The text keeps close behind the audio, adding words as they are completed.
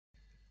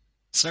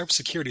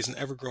Cybersecurity is an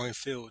ever-growing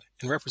field,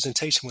 and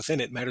representation within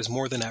it matters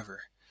more than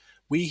ever.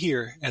 We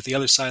here at the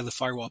Other Side of the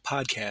Firewall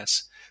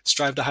podcast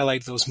strive to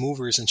highlight those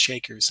movers and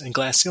shakers and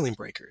glass ceiling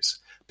breakers,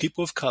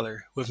 people of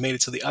color who have made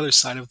it to the other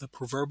side of the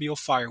proverbial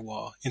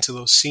firewall into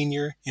those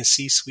senior and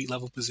C-suite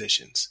level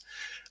positions.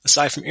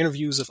 Aside from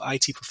interviews of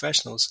IT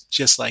professionals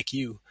just like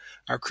you,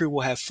 our crew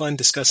will have fun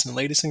discussing the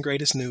latest and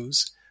greatest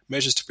news,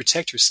 measures to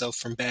protect yourself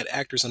from bad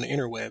actors on the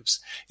interwebs,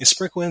 and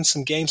sprinkle in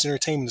some games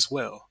entertainment as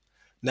well.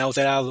 Now with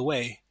that out of the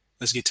way,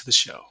 let's get to the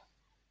show.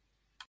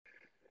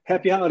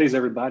 Happy holidays,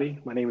 everybody.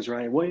 My name is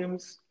Ryan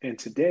Williams, and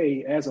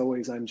today, as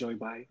always, I'm joined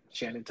by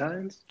Shannon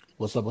Tynes.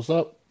 What's up? What's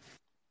up?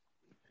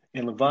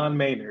 And Levon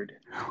Maynard.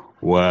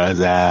 What's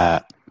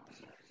up?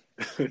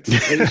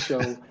 Today's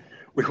show,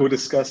 we will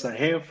discuss a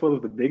handful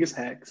of the biggest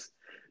hacks,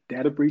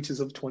 data breaches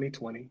of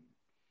 2020.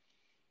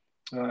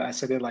 I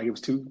said it like it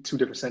was two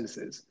different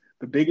sentences.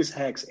 The biggest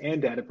hacks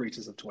and data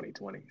breaches of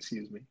 2020,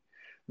 excuse me.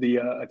 The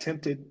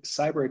attempted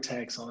cyber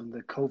attacks on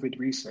the COVID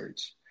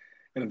research,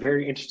 and a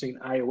very interesting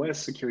iOS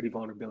security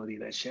vulnerability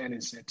that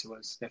Shannon sent to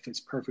us that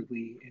fits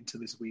perfectly into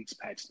this week's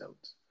patch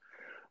notes.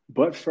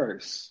 But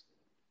first,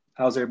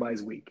 how's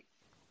everybody's week?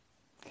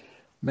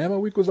 Man, my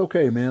week was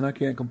okay, man. I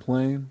can't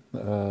complain.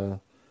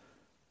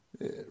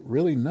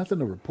 Really nothing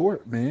to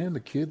report, man. The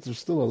kids are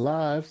still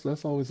alive, so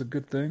that's always a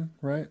good thing,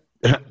 right?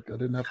 I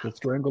didn't have to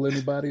strangle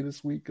anybody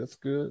this week. That's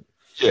good.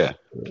 Yeah.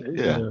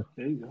 There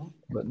you go.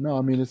 But no,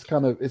 I mean it's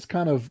kind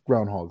of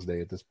Groundhog's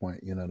Day at this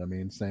point. You know what I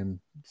mean?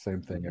 Same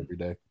thing every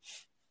day.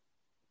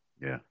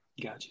 Yeah.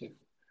 Gotcha.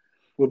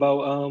 What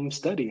about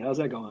study? How's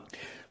that going?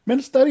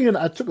 Man, studying,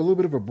 I took a little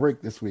bit of a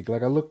break this week.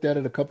 Like I looked at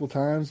it a couple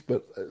times,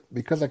 but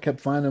because I kept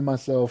finding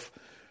myself,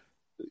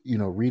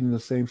 reading the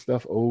same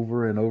stuff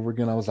over and over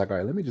again, I was like, all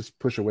right, let me just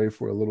push away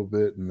for a little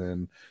bit. And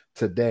then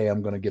today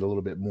I'm going to get a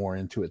little bit more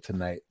into it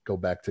tonight, go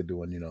back to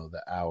doing,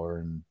 the hour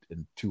and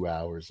 2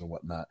 hours and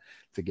whatnot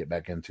to get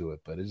back into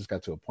it. But it just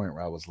got to a point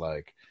where I was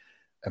like,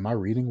 am I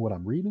reading what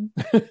I'm reading?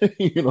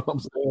 You know what I'm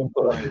saying?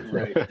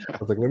 Right. I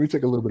was like, let me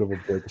take a little bit of a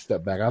break, a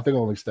step back. I think I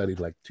only studied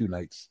like 2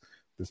 nights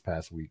this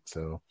past week.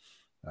 So,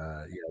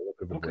 a little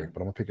bit of a break, but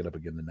I'm going to pick it up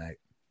again tonight.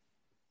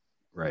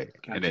 Right.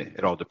 Gotcha. And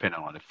it all depended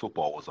on if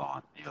football was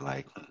on. You're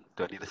like,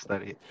 do I need to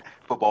study?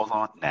 Football's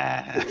on?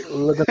 Nah.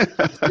 Look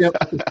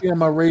at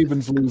my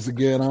Ravens lose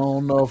again. I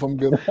don't know if I'm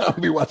going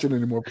to be watching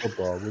any more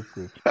football. Let's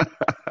see.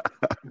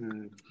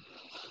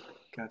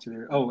 Gotcha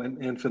there. Oh,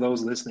 and for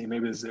those listening,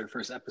 maybe this is their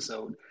first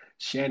episode.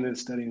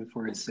 Shannon's studying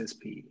for his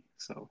CISP,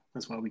 so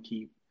that's why we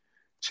keep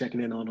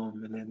checking in on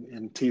him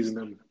and teasing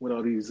them with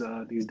all these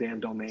damn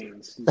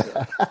domains.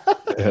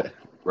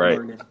 Right.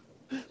 Learning.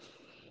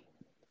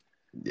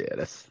 Yeah,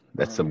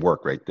 that's some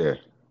work right there.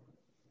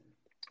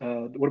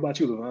 What about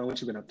you, Levon?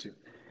 What you been up to?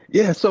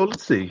 Yeah, so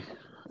let's see.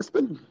 It's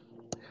been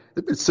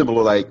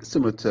similar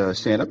to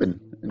Shan. I've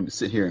been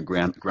sitting here in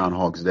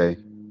Groundhog's Day,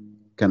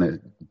 kind of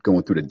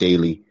going through the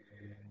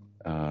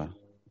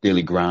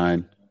daily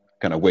grind.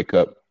 Kind of wake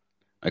up.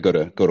 I go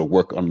to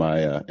work on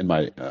my in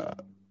my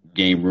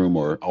game room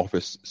or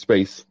office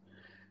space,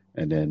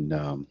 and then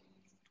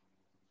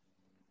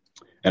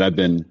and I've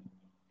been,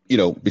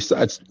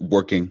 besides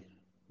working,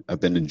 I've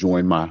been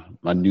enjoying my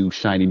new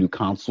shiny new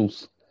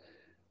consoles.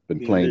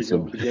 Been playing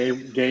some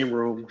game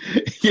room.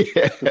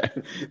 Yeah,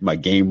 my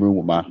game room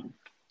with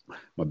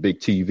my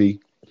big TV,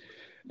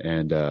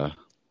 and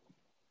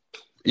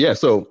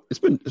so it's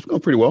going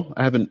pretty well.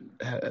 I haven't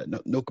had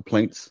no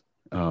complaints.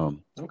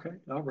 Okay,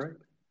 all right.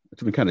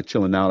 It's been kind of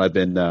chilling out. I've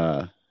been,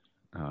 I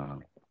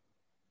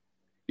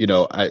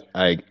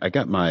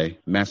got my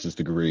master's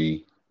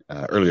degree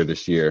earlier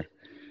this year,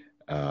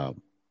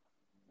 and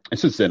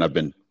since then I've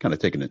been kind of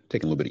taking a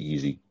little bit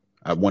easy.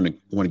 I want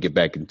to get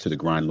back into the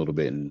grind a little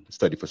bit and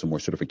study for some more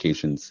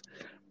certifications,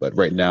 but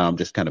right now I'm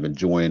just kind of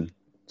enjoying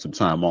some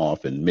time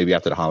off, and maybe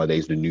after the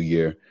holidays and the new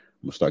year, I'm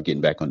gonna start getting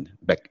back in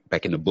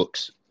the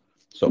books.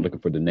 So I'm looking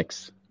for the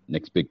next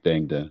big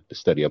thing to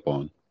study up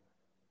on.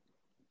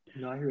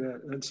 No, I hear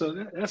that, and so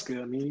that's good.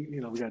 I mean, we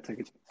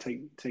gotta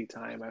take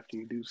time after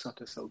you do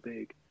something so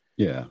big.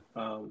 Yeah.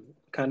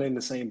 Kind of in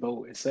the same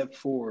boat, except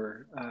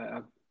for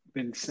I've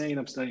been saying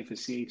I'm studying for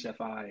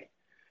CHFI.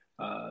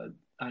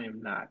 I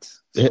am not.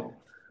 So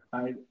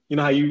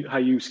how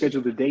you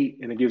schedule the date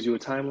and it gives you a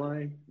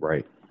timeline.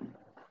 Right.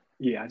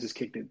 Yeah, I just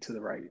kicked it to the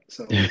right.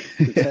 So the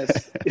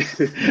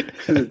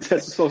test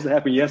was supposed to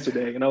happen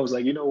yesterday, and I was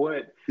like, you know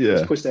what? Yeah.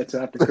 Let's push that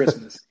to after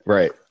Christmas.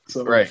 Right.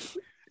 So right.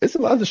 It's a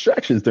lot of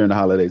distractions during the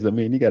holidays. I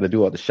mean, you got to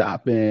do all the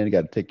shopping. You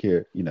got to take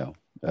care,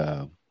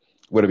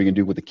 whatever you can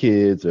do with the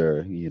kids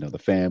or, the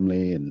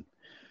family. And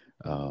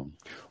not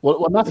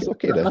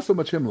so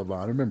much him,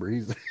 Levon. Remember,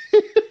 he's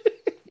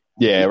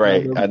yeah,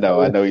 right. I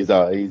know he's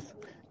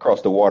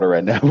across the water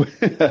right now.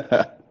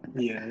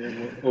 Yeah,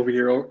 over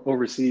here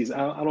overseas,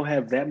 I don't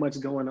have that much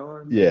going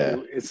on. Yeah,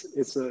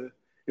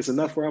 it's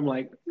enough where I'm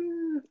like,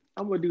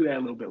 I'm gonna do that a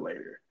little bit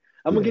later.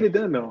 I'm gonna get it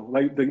done though.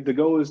 Like the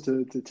goal is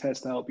to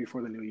test out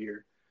before the new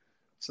year.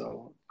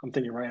 So I'm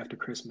thinking right after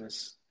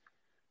Christmas,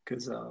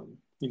 because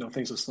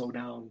things will slow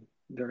down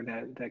during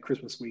that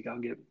Christmas week. I'll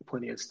get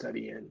plenty of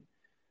study in,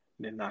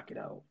 and then knock it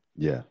out.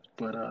 Yeah.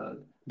 But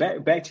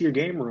back to your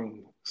game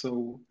room.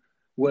 So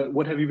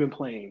what have you been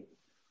playing?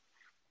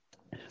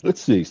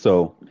 Let's see.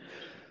 So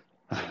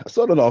I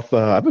started off.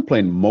 I've been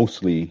playing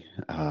mostly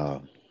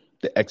the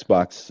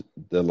Xbox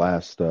the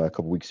last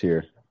couple weeks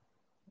here.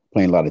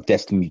 Playing a lot of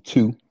Destiny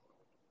 2.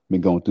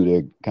 Been going through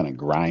there, kind of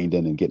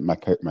grinding and getting my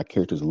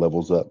characters'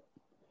 levels up.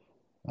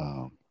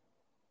 Um,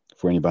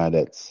 for anybody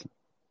that's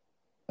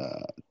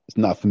is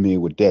not familiar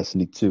with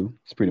Destiny 2,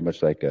 it's pretty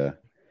much like a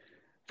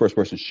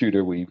first-person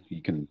shooter where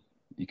you can.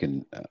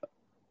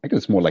 I guess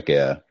it's more like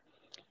I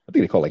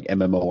think they call it like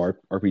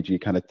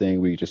MMORPG kind of thing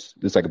where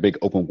it's like a big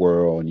open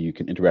world and you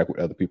can interact with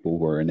other people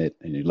who are in it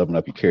and you're leveling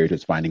up your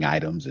characters, finding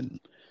items and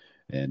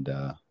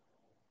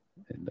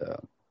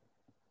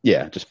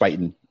yeah, just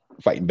fighting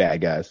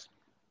bad guys.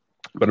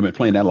 But I've been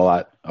playing that a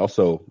lot.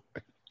 Also,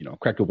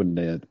 cracked open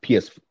the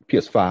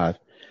PS5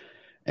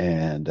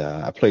 and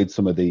I played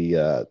some of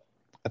the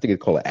I think they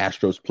call it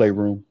Astro's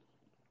Playroom.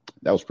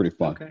 That was pretty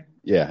fun. Okay.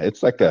 Yeah,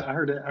 it's like I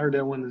heard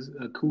that one is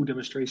a cool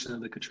demonstration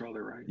of the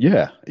controller, right?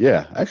 yeah.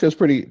 Actually, I was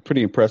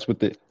pretty impressed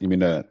with it. I mean,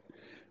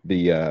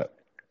 the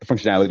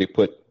functionality they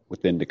put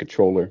within the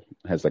controller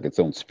it has like its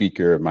own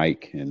speaker,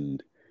 mic,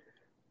 and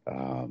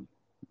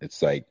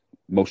it's like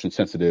motion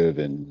sensitive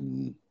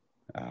and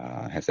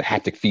has the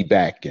haptic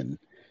feedback and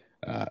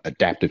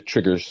adaptive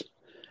triggers.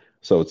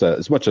 So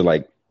it's much of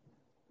like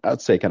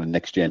I'd say kind of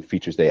next gen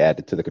features they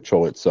added to the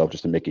controller itself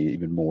just to make it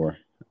even more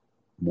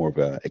of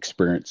a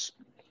experience.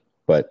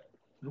 But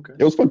Okay.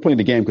 it was fun playing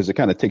the game because it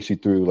kind of takes you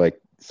through like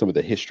some of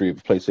the history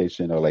of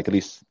PlayStation or like at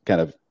least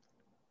kind of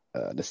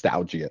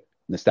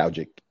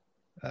nostalgic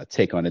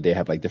take on it. They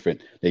have like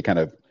they kind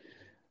of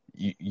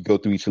you go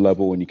through each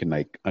level and you can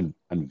like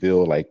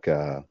unveil like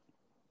you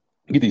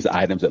get these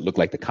items that look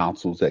like the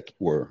consoles that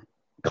were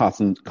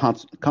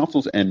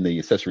consoles and the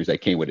accessories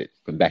that came with it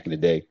from back in the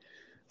day.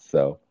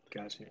 So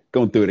Gotcha.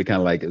 going through it kind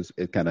of like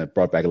it kind of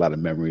brought back a lot of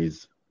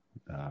memories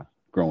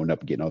growing up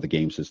and getting all the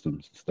game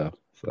systems and stuff.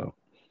 So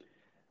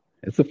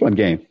it's a fun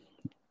game.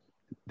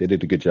 They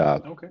did a good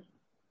job. Okay.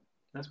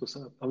 That's what's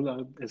up.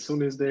 As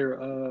soon as they're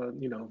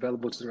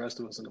available to the rest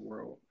of us in the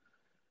world,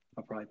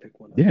 I'll probably pick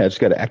one up. Yeah, I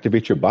just got to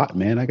activate your bot,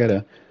 man. I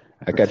got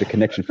the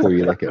connection for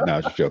you. Like, no, I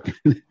was just joking.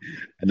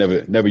 I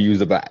never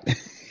use a bot.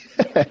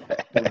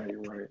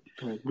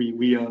 Right.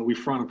 We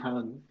frown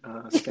upon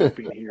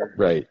Skyping here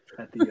Right.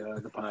 at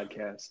the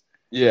podcast.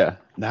 Yeah.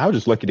 Now I was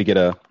just lucky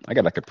to I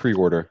got like a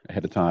pre-order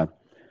ahead of time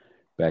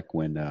back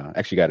when I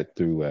actually got it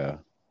through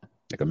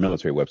like a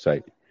military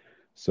website.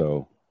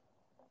 So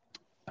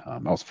I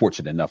was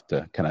fortunate enough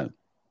to kind of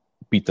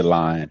beat the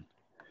line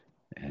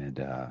and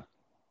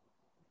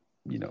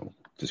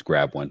just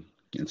grab one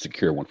and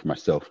secure one for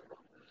myself.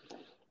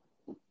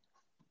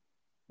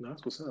 No,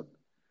 that's what's up.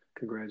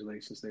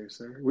 Congratulations there,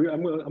 sir.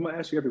 I'm gonna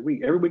ask you every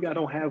week. Every week I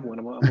don't have one.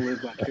 I'm gonna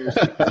live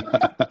vicariously through you.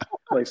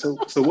 Like so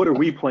what are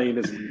we playing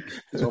this week?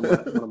 Is one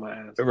of my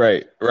asks.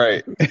 Right.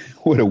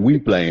 What are we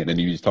playing? And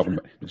you just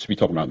be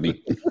talking about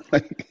me.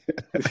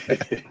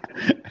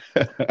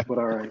 But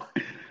all right.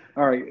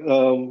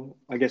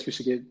 I guess we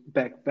should get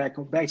back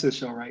to the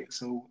show, right?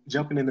 So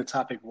jumping into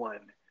topic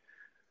one,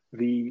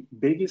 the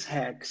biggest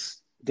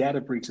hacks, data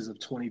breaches of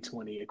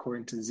 2020,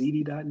 according to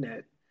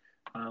ZD.net.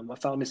 I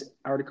found this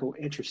article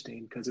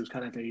interesting because it was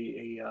kind of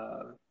a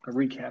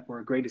recap or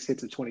a greatest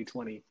hits of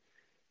 2020,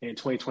 and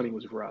 2020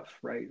 was rough,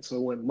 right? So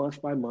it went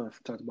month by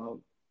month, talked about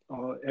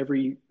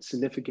every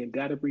significant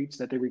data breach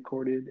that they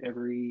recorded,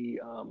 every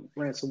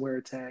ransomware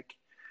attack,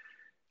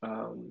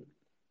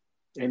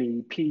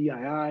 any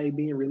PII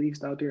being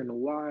released out there in the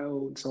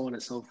wild, so on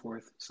and so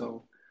forth.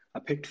 So I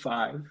picked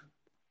 5,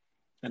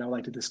 and I'd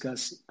like to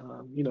discuss,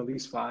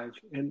 these 5,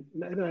 and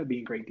not be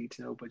in great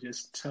detail, but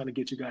just trying to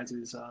get you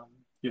guys'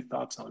 your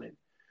thoughts on it.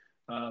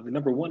 The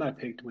number 1 I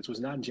picked, which was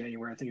not in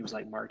January, I think it was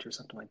like March or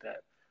something like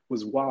that,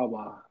 was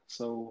Wawa.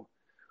 So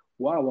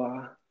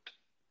Wawa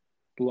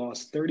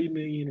lost 30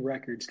 million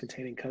records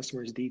containing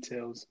customers'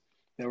 details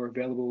that were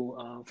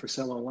available for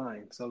sale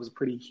online. So it was a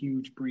pretty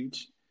huge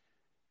breach.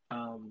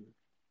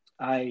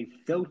 I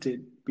felt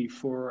it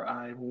before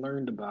I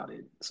learned about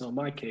it. So in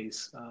my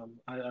case,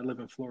 I live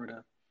in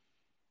Florida,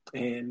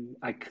 and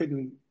I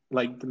couldn't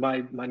like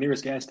my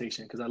nearest gas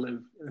station because I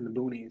live in the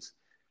boonies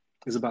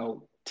is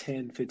about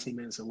 10, 15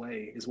 minutes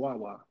away is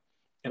Wawa.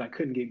 And I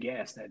couldn't get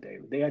gas that day.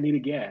 The day I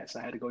needed gas,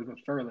 I had to go even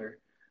further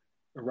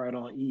right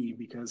on E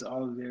because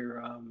all of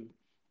their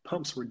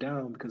pumps were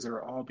down because they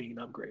were all being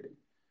upgraded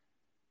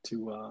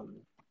to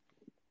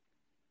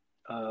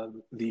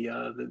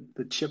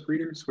the chip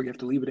readers where you have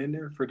to leave it in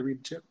there for it to read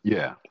the chip.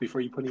 Yeah.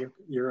 Before you put in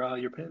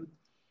your pin.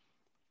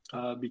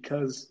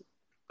 Because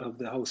of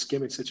the whole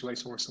skimming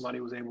situation where somebody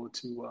was able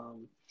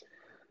to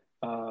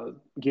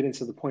get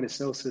into the point of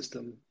sale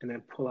system and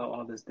then pull out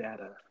all this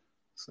data.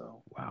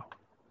 So wow.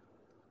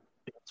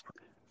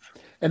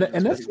 And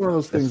that's one of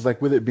those things,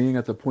 like with it being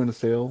at the point of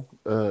sale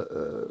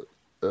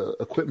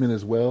equipment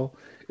as well.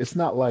 It's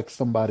not like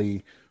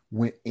somebody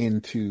went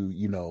into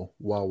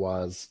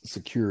Wawa's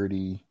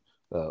security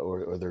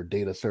or their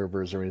data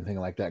servers or anything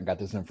like that and got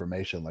this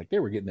information. Like they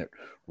were getting it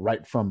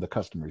right from the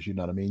customers. You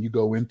know what I mean? You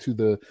go into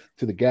the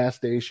gas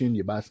station,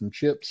 you buy some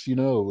chips, it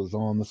was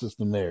on the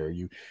system there.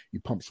 You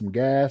pump some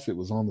gas, it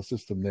was on the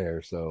system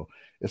there. So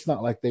it's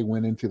not like they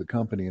went into the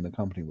company and the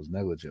company was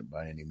negligent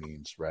by any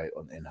means, right?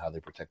 In how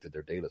they protected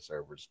their data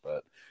servers,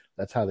 but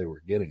that's how they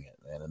were getting it,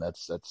 man. And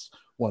that's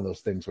one of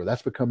those things where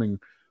that's becoming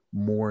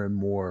more and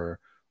more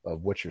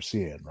of what you're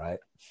seeing, right?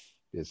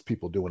 Is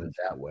people doing it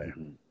that way.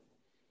 Mm-hmm.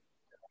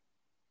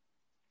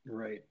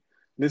 Right.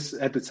 This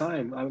at the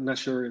time, I'm not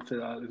sure if it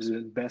was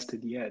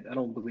invested yet. I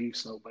don't believe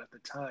so, but at the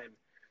time,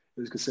 it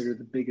was considered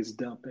the biggest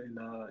dump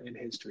in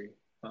history.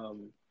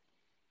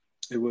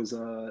 It was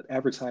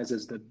advertised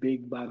as the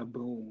Big Bada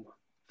Boom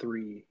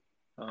 3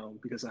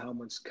 because of how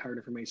much card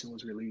information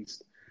was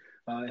released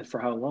and for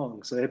how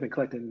long. So they've been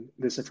collecting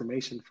this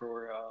information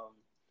for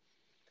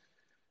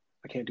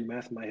I can't do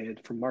math in my head,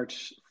 from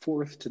March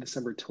 4th to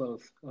December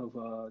 12th of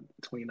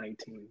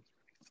 2019,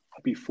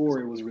 before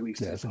it was released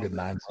to Yeah, the it's a good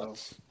public. 9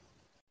 months.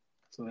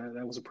 So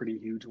that was a pretty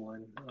huge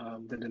one.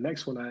 Then the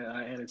next one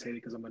I annotated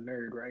because I'm a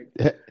nerd, right?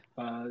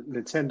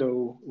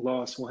 Nintendo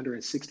lost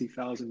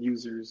 160,000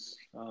 users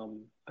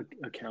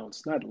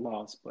accounts. Not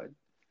lost, but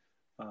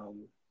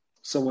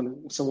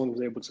someone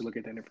was able to look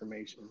at that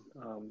information.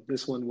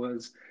 This one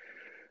was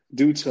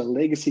due to a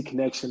legacy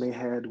connection they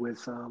had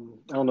with. I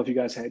don't know if you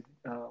guys had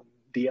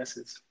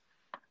DSs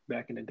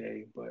back in the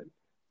day, but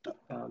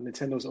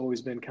Nintendo's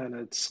always been kind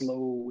of slow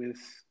with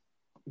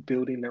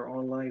building their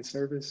online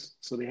service.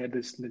 So they had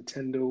this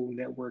Nintendo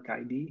Network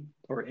ID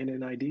or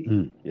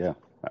NNID. Yeah.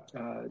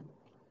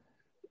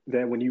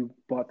 That when you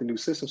bought the new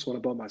system, so when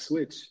I bought my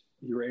Switch,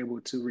 you were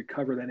able to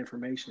recover that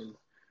information.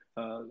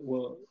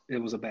 Well, it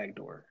was a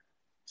backdoor.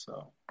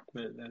 So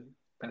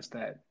that's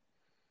that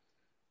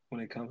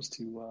when it comes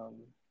to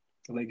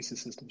legacy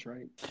systems,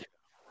 right?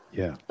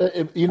 Yeah.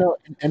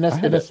 And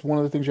that's one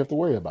of the things you have to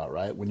worry about,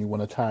 right? When you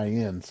want to tie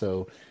in,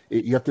 so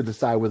you have to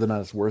decide whether or not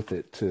it's worth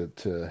it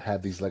to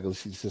have these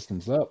legacy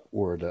systems up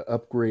or to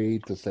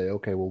upgrade to say,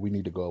 okay, well, we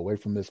need to go away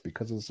from this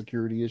because of the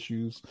security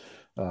issues.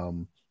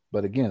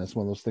 But again, it's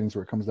one of those things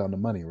where it comes down to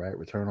money, right?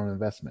 Return on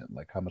investment.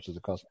 Like, how much does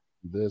it cost me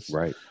to do this?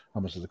 Right.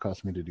 How much does it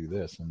cost me to do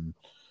this? And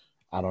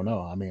I don't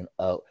know. I mean,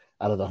 out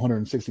of the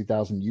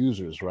 160,000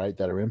 users, right,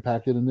 that are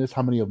impacted in this,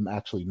 how many of them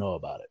actually know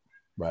about it,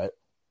 right?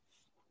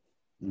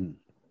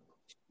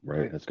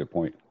 Right. That's a good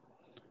point.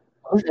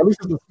 At least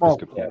it's a small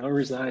scale. Yeah, no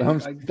reason I heard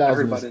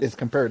 160,000 about it. is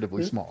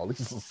comparatively small. At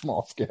least it's a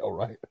small scale,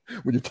 right?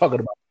 When you're talking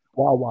about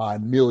Wawa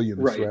and millions,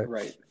 right?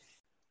 Right.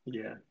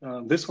 Yeah.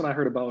 This one I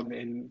heard about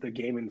in the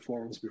gaming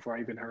forums before I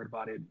even heard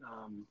about it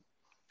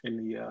in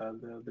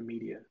the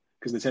media.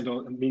 Because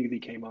Nintendo immediately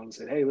came out and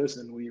said, hey,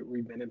 listen,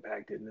 we've been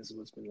impacted and this is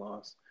what's been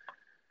lost.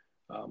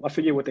 I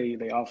forget what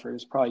they offer.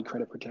 It's probably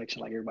credit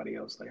protection like everybody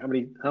else. Like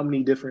how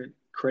many different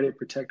credit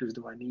protectors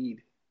do I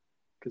need?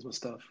 Because my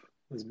stuff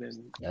has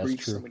been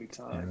breached so many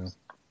times.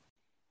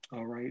 Yeah.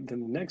 All right. Then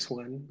the next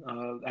one,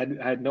 I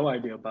had no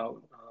idea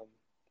about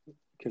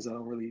because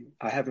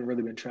I haven't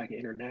really been tracking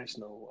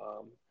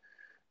international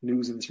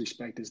news in this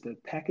respect. Is the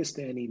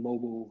Pakistani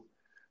mobile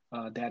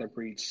data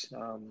breach?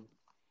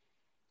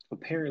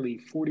 Apparently,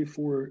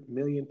 44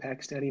 million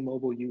Pakistani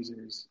mobile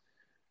users.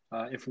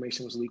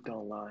 Information was leaked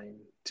online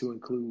to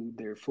include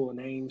their full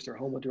names, their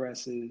home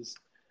addresses,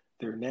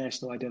 their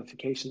national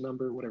identification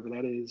number, whatever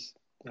that is,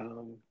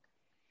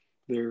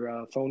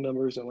 their phone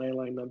numbers or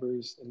landline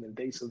numbers, and the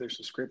dates of their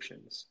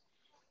subscriptions.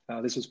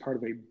 This was part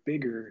of a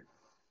bigger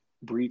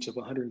breach of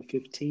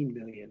 115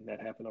 million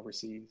that happened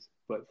overseas,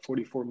 but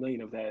 44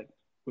 million of that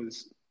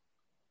was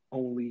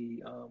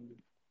only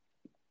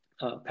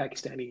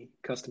Pakistani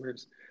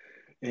customers.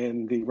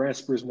 And the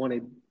ransomers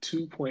wanted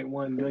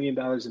 $2.1 million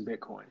in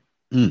Bitcoin.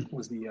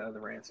 Was the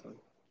ransom.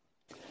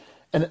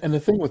 And the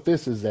thing with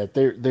this is that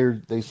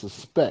they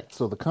suspect.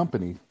 So the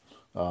company,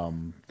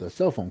 the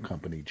cell phone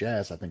company,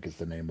 Jazz, I think is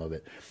the name of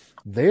it.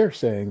 They're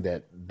saying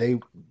that they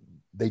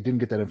didn't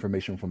get that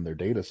information from their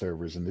data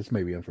servers, and this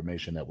may be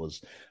information that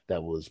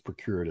was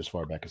procured as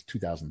far back as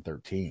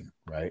 2013,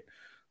 right?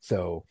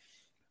 So,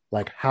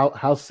 like,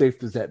 how safe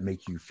does that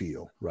make you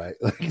feel, right?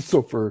 Like,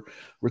 so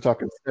we're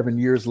talking 7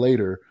 years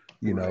later.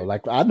 Right.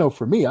 Like I know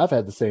for me, I've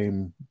had the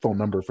same phone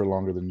number for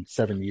longer than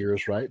 7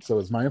 years, right? So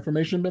has my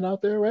information been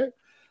out there, right?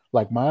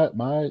 Like my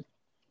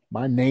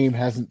name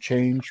hasn't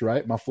changed,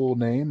 right? My full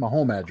name, my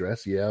home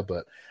address, yeah,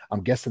 but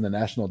I'm guessing the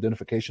national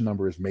identification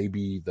number is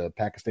maybe the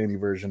Pakistani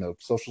version of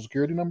social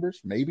security numbers,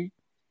 maybe.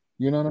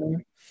 You know what I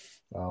mean?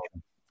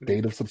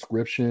 Date of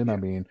subscription. Yeah. I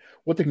mean,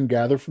 what they can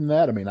gather from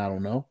that, I mean, I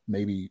don't know.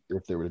 Maybe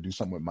if they were to do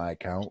something with my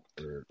account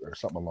or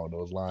something along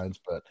those lines,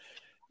 but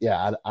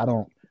yeah, I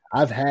don't.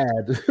 I've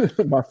had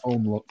my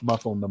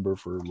phone number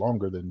for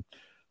longer than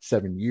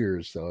 7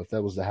 years. So if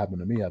that was to happen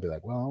to me, I'd be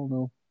like, well, I don't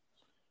know.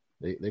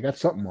 They got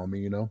something on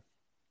me,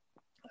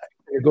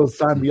 It goes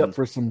sign me up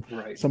for some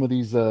of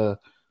these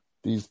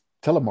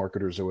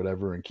telemarketers or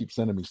whatever, and keep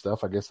sending me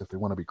stuff. I guess if they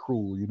want to be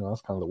cruel,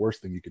 that's kind of the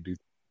worst thing you could do.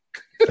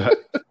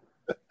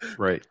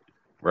 Right.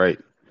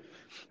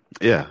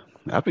 Yeah.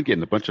 I've been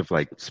getting a bunch of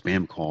like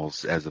spam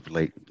calls as of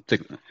late,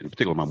 in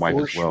particular my wife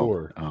For as well.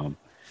 sure.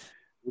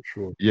 For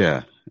sure.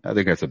 Yeah, I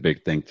think that's a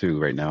big thing too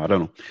right now. I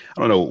don't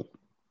know,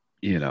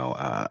 you know,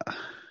 uh,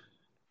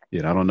 I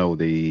don't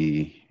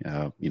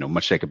know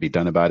much that could be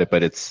done about it,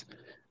 but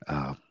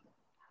uh,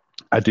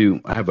 I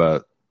have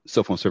a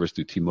cell phone service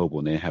through T-Mobile,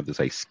 and they have this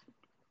like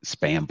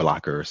spam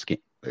blocker, or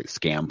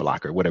scam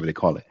blocker, whatever they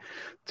call it,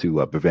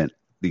 to prevent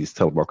these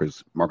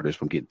marketers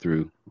from getting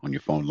through on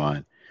your phone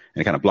line.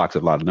 And it kind of blocks a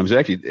lot of numbers.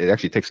 It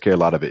actually takes care of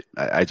a lot of it.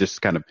 I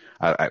just kind of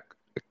I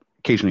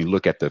occasionally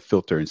look at the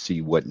filter and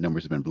see what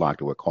numbers have been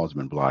blocked or what calls have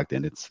been blocked,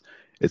 and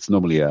it's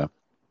normally a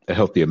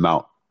healthy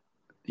amount,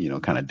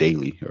 kind of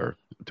daily or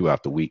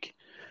throughout the week.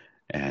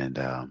 And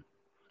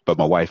but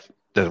my wife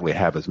doesn't really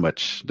have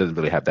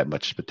that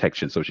much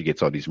protection, so she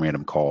gets all these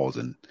random calls,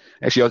 and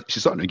actually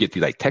she's starting to get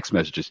these like text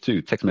messages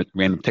too,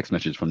 random text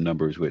messages from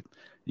numbers with,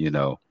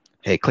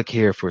 hey, click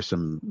here for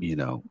some,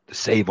 to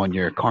save on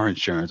your car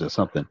insurance or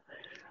something.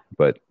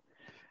 But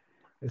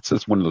it's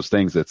just one of those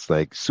things that's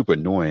like super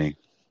annoying,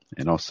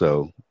 and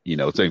also,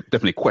 it's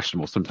definitely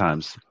questionable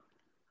sometimes.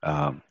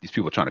 These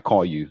people trying to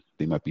call you,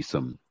 they might be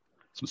some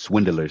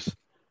swindlers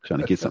trying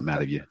to get something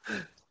out of you.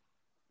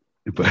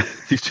 But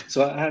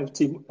So I have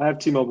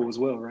T-Mobile as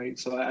well, right?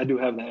 So I do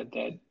have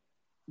that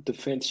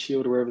defense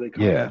shield or whatever they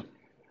call yeah,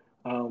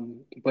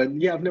 it. But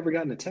yeah, I've never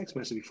gotten a text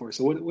message before.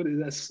 So what is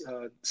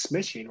that?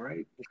 Smishing,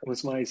 right? When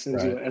somebody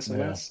sends you Right. an Yeah.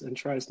 SMS and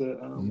tries to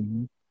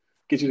Hmm.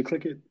 get you to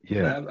click it.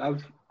 yeah,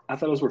 I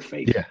thought those were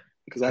fake yeah,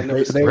 because I've never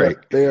They seen they them. are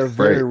right, they are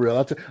very right, real.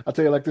 I'll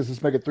tell you like this.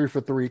 Let's make it 3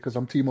 for 3 because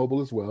I'm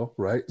T-Mobile as well,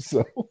 right?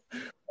 So,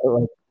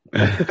 uh,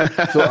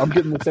 so I'm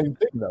getting the same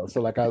thing though.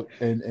 So like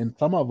and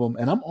some of them,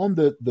 and I'm on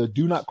the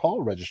do not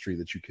call registry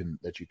that you can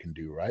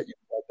do, right? You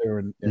go out there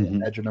and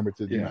hmm add your number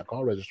to the do Yeah, not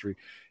call registry.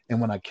 And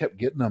when I kept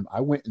getting them,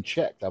 I went and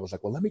checked. I was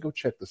like, well, let me go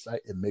check the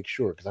site and make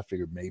sure because I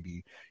figured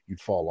maybe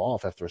you'd fall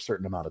off after a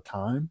certain amount of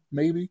time,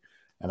 maybe.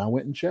 And I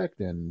went and checked,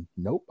 and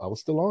nope, I was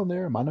still on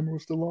there. My number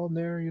was still on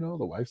there.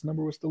 The wife's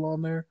number was still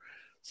on there.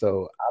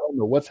 So I don't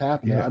know what's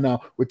happening. yeah,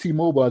 Now with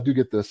T-Mobile, I do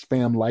get the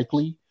spam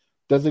likely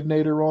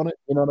designator on it.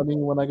 You know what I mean?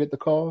 When I get the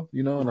call,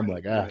 and I'm right,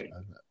 like, right.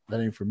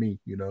 that ain't for me.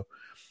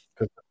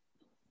 'Cause-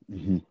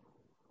 hmm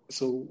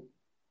So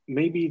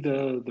maybe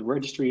the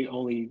registry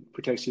only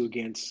protects you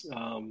against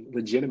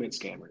legitimate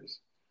scammers.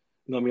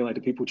 You know what I mean? Like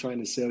the people trying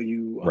to sell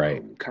you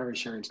right. car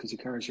insurance because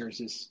your car insurance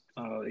is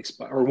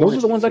expired, or those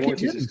are the warranty. ones I Your keep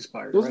warranty is getting.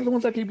 expired, Those are the right?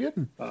 ones I keep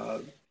getting. Uh,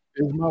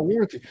 Is my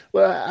warranty.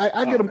 Well,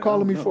 I get oh them man, I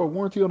calling don't me for a know.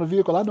 warranty on a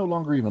vehicle I no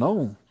longer even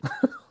own.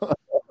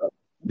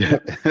 Yeah.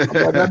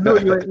 I'm like, I know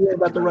you ain't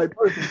got the Right. right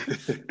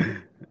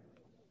person.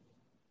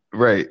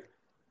 Right.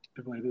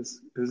 Like this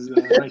is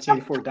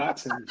 1984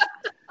 Datsun.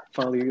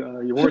 Finally,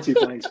 your warranty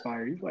finally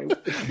expired. You're like,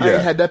 I ain't Yeah.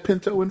 had that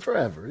Pinto in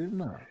forever.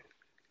 No.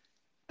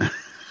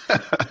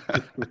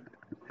 I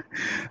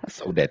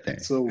sold that thing.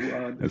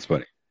 so That's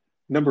funny.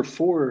 number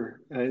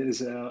four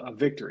is a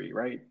victory,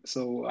 right?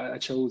 So I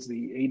chose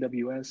the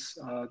AWS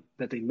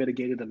that they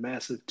mitigated a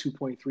massive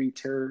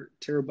 2.3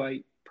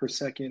 terabyte per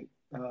second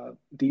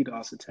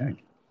DDoS attack.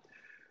 Hmm.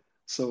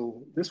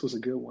 So this was a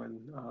good one,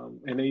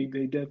 and they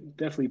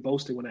definitely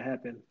boasted when it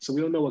happened. So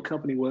we don't know what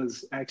company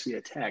was actually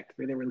attacked.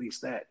 They didn't release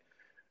that.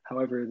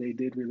 However, they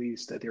did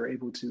release that they were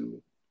able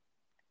to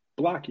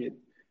block it,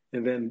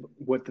 and then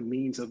what the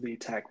means of the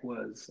attack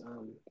was.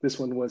 This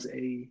one was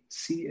a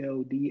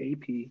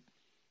CLDAP,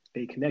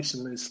 a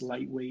connectionless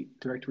lightweight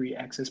directory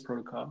access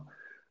protocol,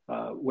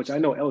 which I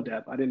know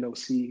LDAP. I didn't know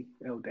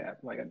CLDAP.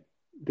 Like I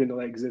didn't know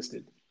that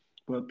existed.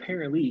 But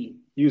apparently,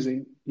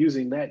 using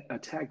that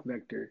attack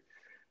vector,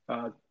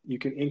 you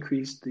can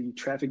increase the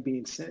traffic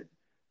being sent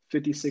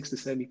 56 to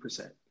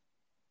 70%.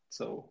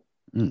 So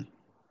Mm.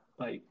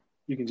 like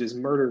you can just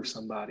murder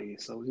somebody.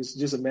 So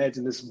just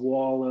imagine this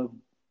wall of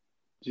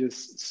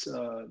just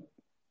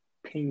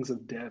pings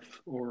of death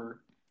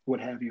or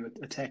what have you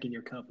attacking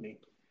your company.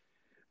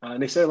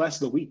 And they said it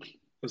lasted a week. It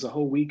was a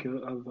whole week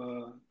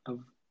of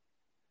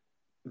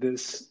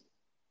this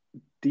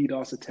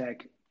DDoS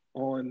attack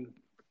on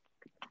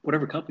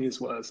whatever company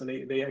this was, and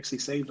they actually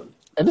saved them.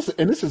 And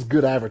this is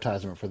good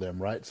advertisement for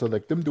them, right? So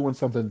like them doing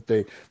something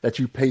that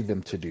you pay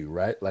them to do,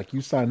 right? Like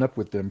you sign up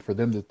with them for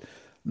them to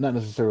not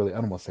necessarily,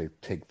 I don't want to say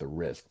take the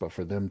risk, but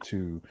for them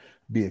to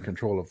be in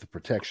control of the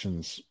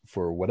protections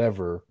for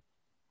whatever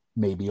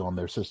may be on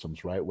their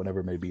systems, right?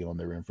 Whatever may be on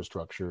their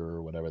infrastructure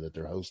or whatever that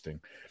they're hosting.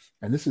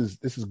 And this is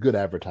good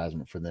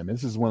advertisement for them.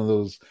 This is one of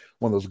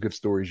those good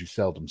stories you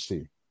seldom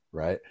see,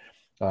 right?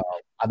 Uh,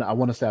 I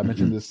want to say I hmm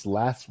mentioned this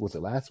was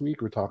it last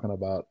week? We're talking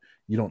about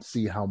you don't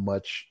see how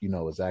much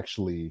is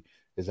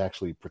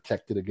actually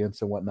protected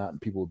against and whatnot,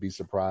 and people would be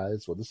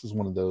surprised. Well, this is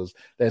one of those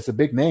that's a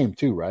big name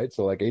too, right?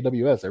 So like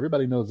AWS,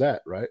 everybody knows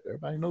that, right?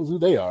 Everybody knows who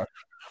they are.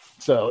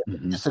 So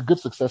hmm it's a good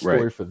success Right.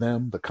 story for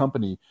them. The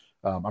company,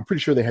 I'm pretty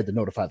sure they had to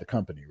notify the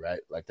company, right?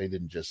 Like they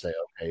didn't just say,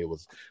 okay,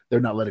 they're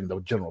not letting the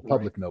general Right.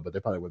 public know, but they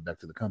probably went back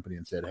to the company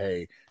and said,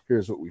 hey,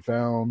 here's what we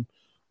found.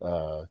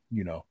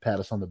 Pat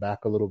us on the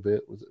back a little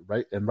bit. Was it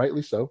right? And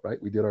rightly so,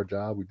 right? We did our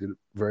job. We did it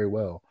very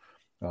well.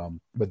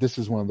 But this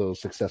is one of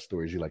those success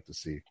stories you like to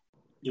see.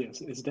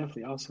 Yes, it's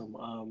definitely awesome.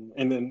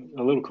 And then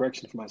a little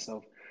correction for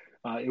myself.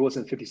 It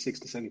wasn't 56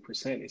 to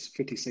 70%. It's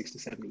 56 to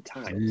 70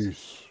 times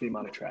Jeez. the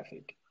amount of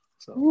traffic.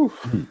 So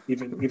Oof.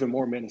 even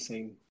more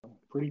menacing.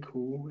 Pretty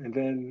cool. And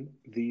then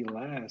the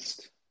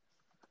last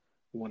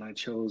one I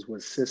chose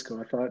was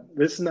Cisco. I thought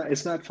it's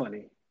not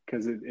funny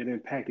because it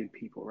impacted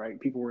people, right?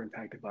 People were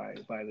impacted by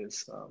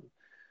this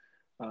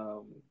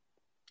um,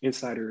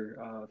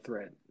 insider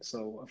threat.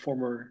 So a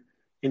former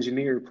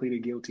engineer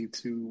pleaded guilty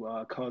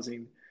to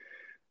causing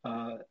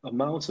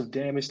amounts of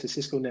damage to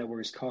Cisco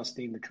networks,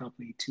 costing the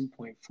company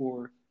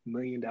 $2.4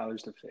 million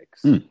to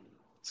fix. Mm.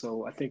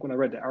 So I think when I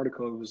read the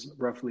article, it was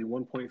roughly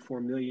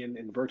 1.4 million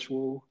in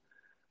virtual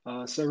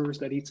servers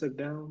that he took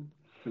down,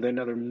 and then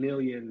another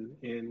million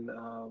in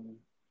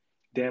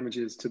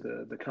damages to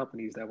the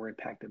companies that were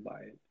impacted by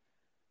it.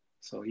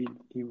 So he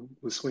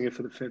was swinging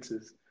for the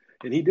fences,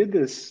 and he did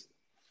this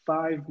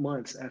 5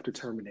 months after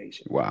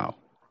termination. Wow.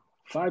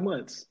 5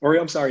 months, or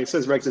I'm sorry, it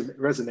says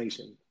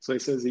resignation. So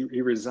it says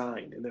he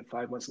resigned, and then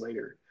 5 months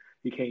later,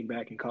 he came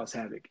back and caused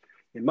havoc.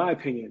 In my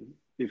opinion,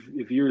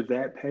 if you're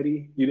that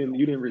petty, you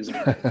didn't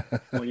resign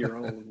on your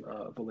own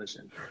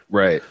volition.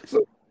 Right.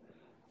 So,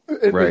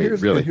 Right.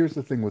 Really. here's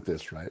the thing with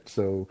this, right?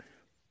 So,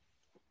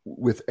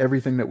 with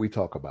everything that we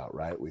talk about,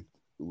 right?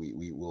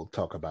 We will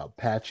talk about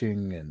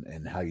patching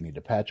and how you need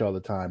to patch all the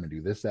time and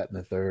do this, that, and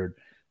the third.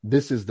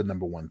 This is the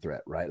number one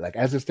threat, right? Like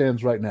as it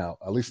stands right now,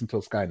 at least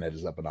until Skynet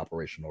is up and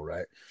operational,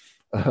 right?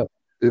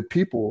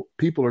 People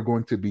are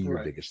going to be your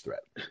Right. biggest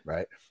threat,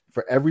 right?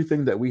 For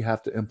everything that we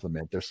have to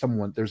implement,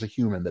 there's a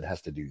human that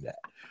has to do that.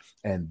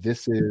 And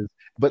this is,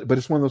 but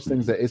it's one of those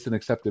things that it's an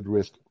accepted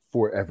risk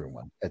for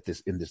everyone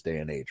in this day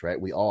and age,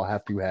 right? We all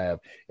have to have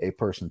a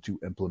person to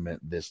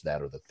implement this,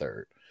 that, or the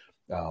third.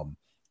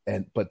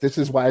 But this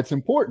is why it's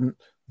important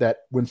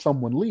that when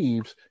someone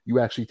leaves, you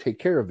actually take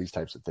care of these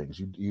types of things.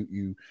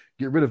 You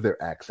get rid of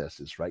their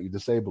accesses, right? You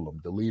disable them,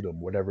 delete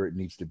them, whatever it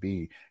needs to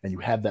be, and you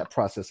have that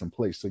process in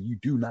place so you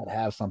do not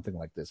have something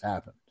like this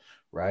happen,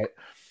 right?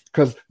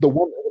 Because the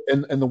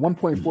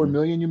 1.4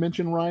 million you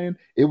mentioned, Ryan,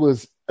 it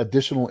was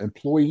additional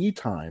employee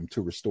time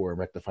to restore and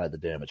rectify the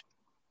damage.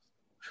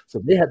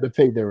 So they had to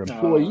pay their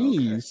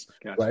employees,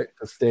 okay. Gotcha. right,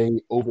 to stay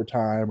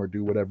overtime or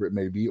do whatever it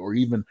may be, or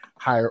even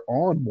hire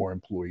on more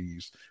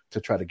employees to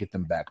try to get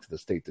them back to the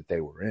state that they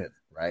were in,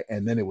 right?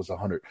 And then it was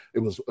 $1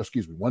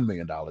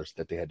 million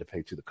that they had to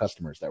pay to the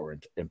customers that were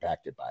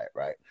impacted by it,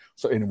 right?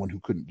 So anyone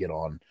who couldn't get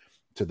on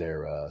to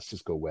their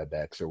Cisco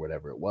WebEx or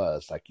whatever it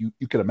was, like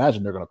you can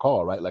imagine they're going to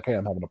call, right? Like, hey,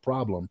 I'm having a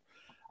problem.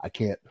 I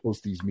can't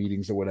host these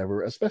meetings or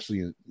whatever,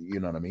 especially, you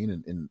know what I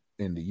mean,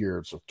 in the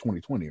years of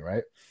 2020,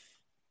 right?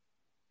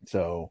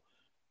 So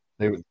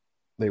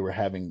they were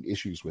having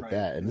issues with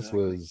that, and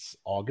exactly. This was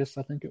August,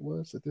 I think it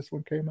was, that this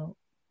one came out,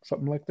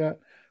 something like that.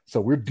 So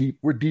we're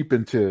deep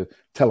into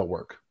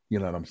telework, you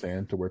know what I'm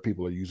saying, to where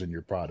people are using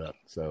your product.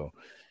 So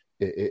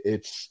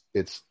it's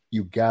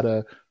you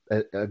gotta,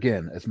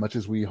 again, as much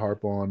as we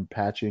harp on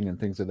patching and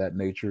things of that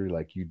nature,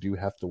 like you do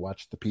have to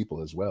watch the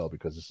people as well,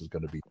 because this is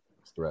going to be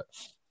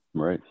threats.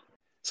 Right.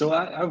 So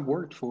I've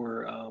worked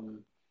for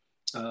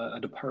a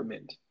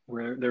department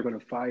where they're going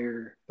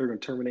to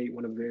terminate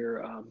one of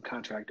their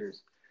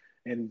contractors.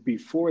 And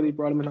before they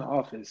brought him in the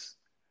office,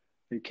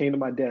 they came to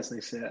my desk and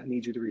they said, I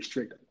need you to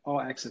restrict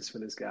all access for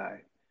this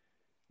guy.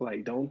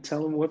 Like, don't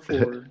tell him what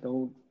for.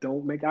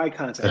 Don't make eye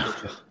contact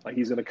with him. Like,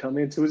 he's going to come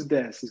into his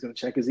desk. He's going to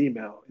check his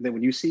email. And then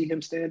when you see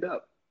him stand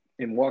up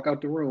and walk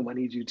out the room, I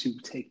need you to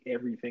take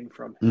everything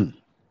from him.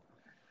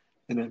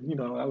 And then,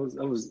 I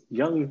was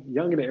young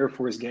in the Air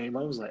Force game.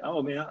 I was like,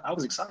 oh man, I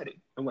was excited.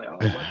 I'm like, oh,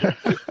 I'm about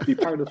to be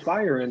part of the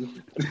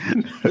firing.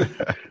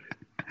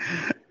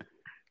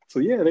 So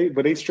yeah,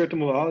 they stripped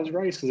him of all his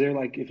rights because they're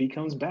like, if he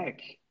comes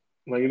back,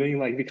 like,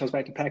 if he comes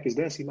back to pack his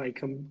desk, he might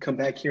come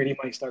back here and he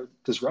might start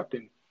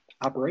disrupting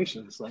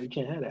operations. Like, you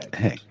can't have that.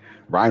 Hey,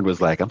 Ryan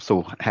was like, I'm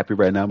so happy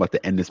right now. I'm about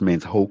to end this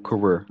man's whole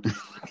career.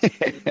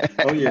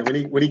 Oh yeah,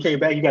 when he came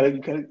back,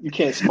 you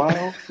can't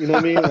smile. You know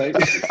what I mean? Like,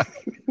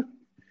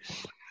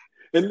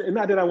 and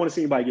not that I want to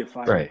see anybody get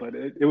fired, Right. but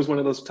it was one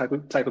of those type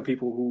of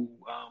people who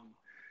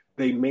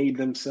they made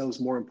themselves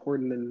more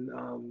important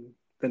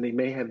than they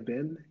may have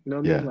been. You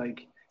know what I mean?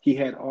 Like, he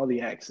had all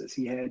the access.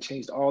 He had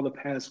changed all the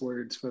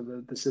passwords for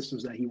the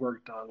systems that he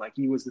worked on. Like,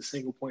 he was the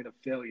single point of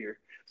failure.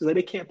 So like,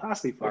 they can't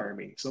possibly fire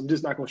me. So I'm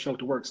just not going to show up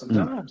to work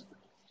sometimes.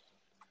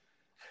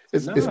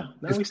 It's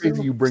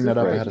crazy you bring that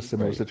up. I had a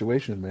similar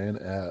situation,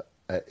 man.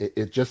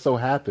 It just so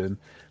happened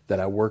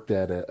that I worked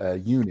at a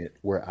unit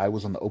where I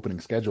was on the opening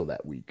schedule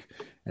that week.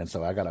 And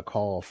so I got a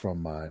call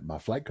from my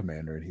flight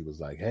commander, and he was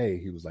like,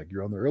 hey,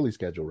 you're on the early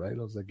schedule, right?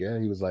 I was like, yeah.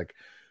 He was like,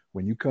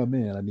 when you come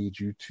in, I need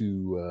you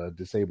to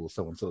disable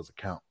so-and-so's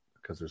account,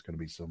 because there's going to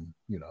be some,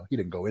 he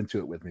didn't go into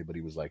it with me, but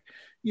he was like,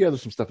 yeah,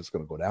 there's some stuff that's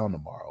going to go down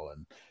tomorrow.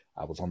 And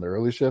I was on the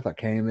early shift. I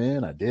came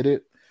in, I did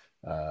it.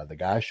 The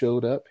guy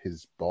showed up,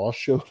 his boss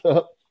showed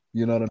up,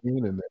 you know what I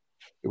mean? And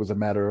it was a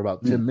matter of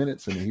about 10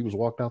 minutes, and he was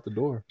walked out the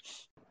door.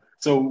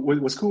 So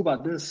what's cool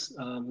about this?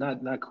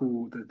 Not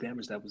cool the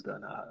damage that was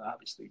done,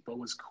 obviously, but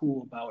what's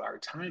cool about our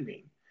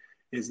timing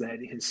is that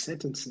his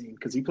sentencing,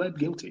 because he pled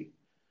guilty,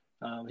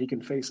 he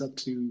can face up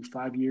to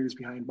 5 years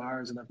behind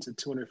bars and up to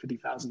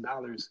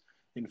 $250,000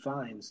 in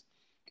fines,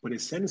 but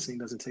his sentencing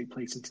doesn't take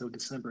place until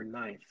December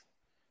 9th.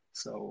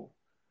 So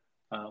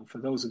for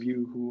those of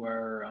you who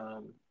are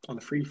on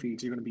the free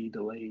feeds, you're going to be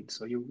delayed.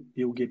 So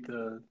you'll get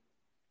the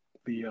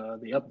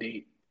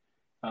update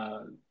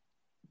uh,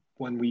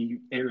 when we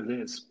air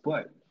this.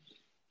 But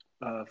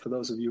for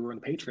those of you who are on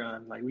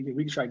Patreon, like we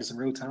can try this in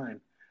real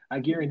time. I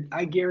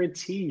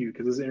guarantee you,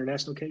 because it's an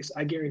international case,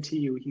 I guarantee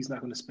you he's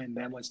not going to spend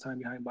that much time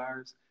behind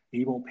bars.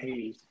 He won't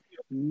pay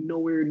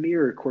nowhere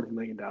near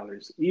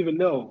 $250,000, even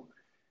though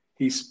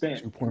he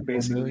spent 2.4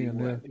 basically million.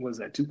 what Yeah. was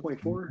that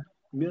 2.4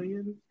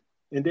 million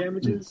in Mm.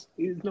 damages?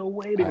 There's no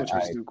way they're I, going to try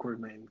to I do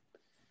 $250,000,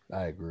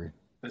 I agree.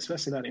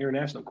 especially not an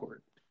international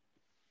court.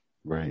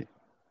 Right.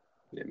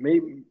 Yeah,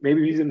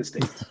 maybe he's in the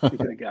States. He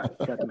could have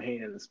got them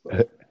hands,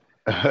 but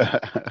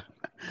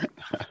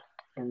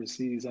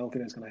overseas, I don't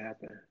think that's going to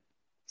happen.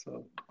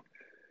 So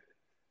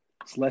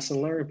it's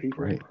lesson learned,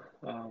 people. Right.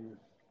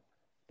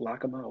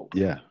 Lock them out.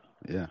 Yeah.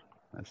 Yeah.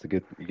 That's a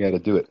good. You got to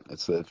do it.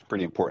 It's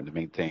pretty important to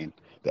maintain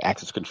the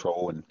access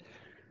control and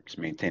just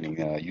maintaining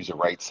user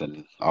rights.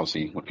 And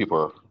obviously, when people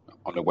are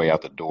on their way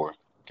out the door,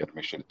 you got to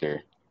make sure that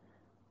they're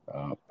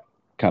uh,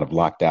 kind of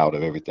locked out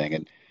of everything.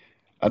 And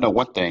I know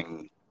one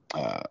thing.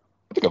 I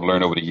think I've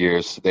learned over the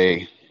years.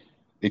 They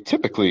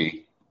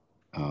typically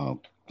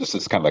this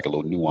is kind of like a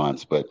little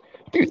nuance, but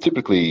I think they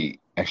typically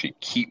actually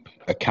keep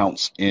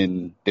accounts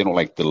in. They don't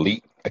like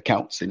delete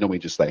accounts. They normally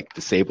just like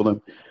disable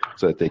them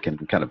so that they can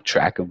kind of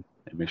track them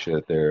and make sure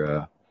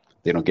that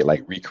they don't get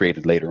like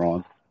recreated later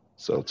on.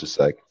 So it's just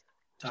like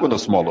it's one of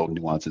those Oh, small okay. little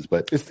nuances,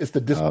 but It's the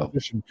uh,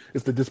 disposition.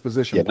 It's the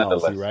disposition yeah,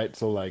 policy, nonetheless, right?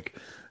 So like,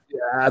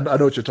 yeah, I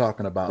know what you're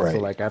talking about. So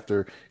right, like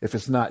after, if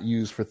it's not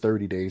used for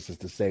 30 days, it's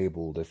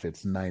disabled. If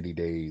it's 90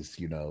 days,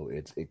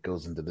 it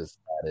goes into this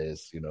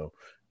status,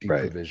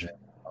 right, deprovision,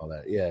 all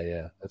that. Yeah,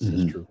 yeah, that's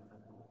hmm true.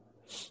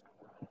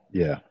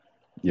 yeah,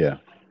 yeah.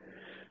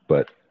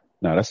 But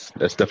no, that's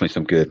definitely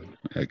some good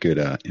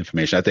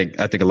information. I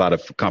think a lot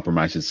of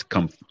compromises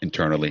come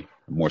internally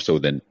more so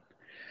than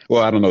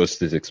well, I don't know the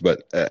statistics,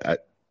 but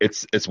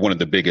it's one of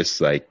the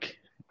biggest like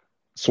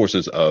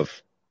sources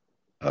of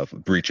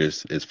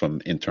breaches is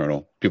from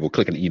internal people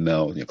clicking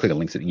emails, clicking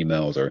links in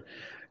emails, or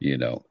you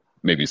know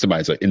maybe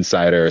somebody's an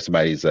insider,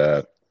 somebody's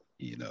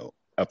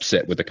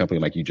upset with the company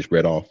like you just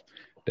read off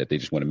that they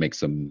just want to make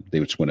some, they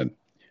just want to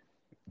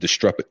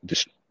disrupt it,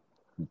 just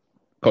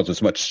cause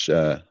as much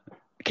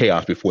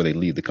chaos before they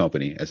leave the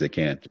company as they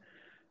can,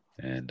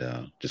 and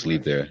just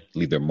leave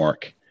Right. their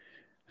mark.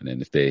 And then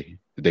if they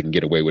can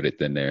get away with it,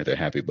 then they're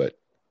happy. But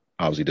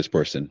obviously, this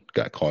person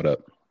got caught up.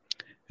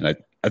 And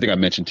I think I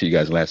mentioned to you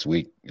guys last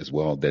week as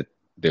well that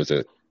there's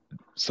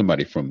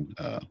somebody from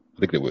I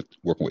think they were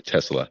working with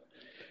Tesla,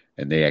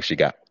 and they actually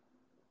got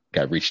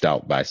reached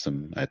out by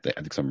I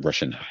think some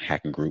Russian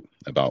hacking group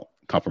about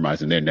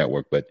compromising their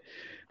network, but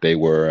they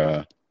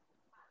were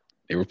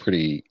they were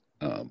pretty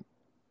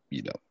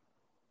you know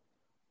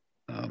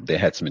they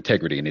had some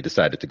integrity, and they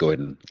decided to go ahead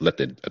and let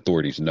the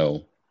authorities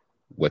know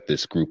what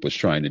this group was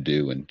trying to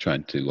do and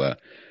trying to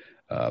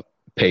uh,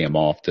 pay him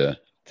off to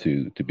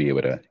be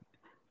able to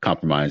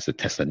compromise the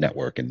Tesla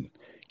network and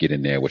get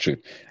in there. Which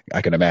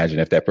I can imagine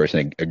if that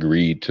person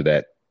agreed to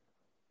that,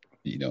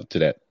 to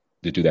that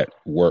to do that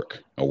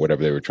work or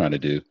whatever they were trying to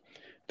do,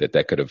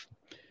 that could have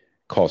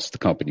cost the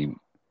company,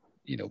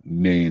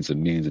 millions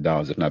and millions of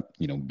dollars, if not,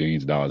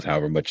 billions of dollars,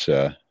 however much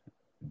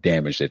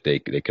damage that they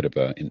could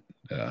have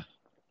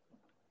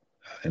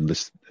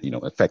enlist,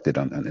 affected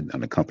on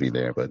the company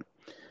there. But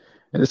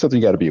and it's something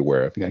you got to be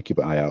aware of. You got to keep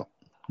an eye out.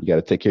 You got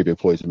to take care of your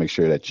employees to make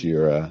sure that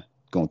you're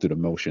going through the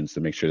motions to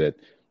make sure that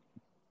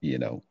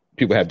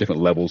people have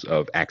different levels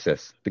of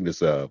access. I think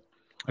there's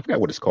I forgot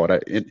what it's called.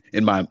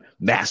 In my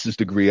master's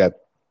degree, I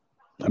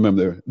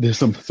remember there's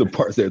some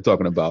parts they're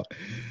talking about.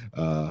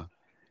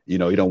 You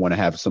don't want to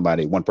have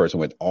one person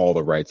with all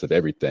the rights of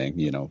everything.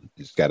 You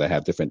just got to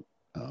have different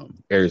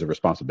areas of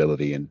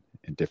responsibility and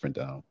different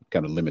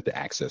kind of limit the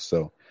access.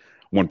 So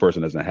one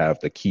person doesn't have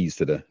the keys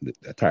to the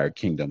entire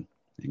kingdom.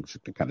 You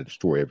can kind of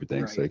destroy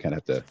everything. So Right. you kind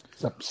of have to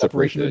separate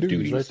Separation of the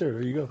duties, right duties. there.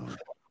 There you go.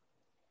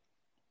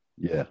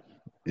 Yeah.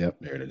 Yep.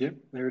 There it is. Yep.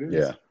 There it is.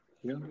 Yeah.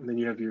 Yeah. And then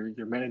you have your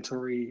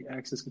mandatory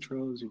access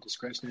controls, your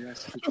discretionary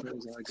access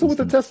controls, all that So good with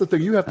the stuff. Tesla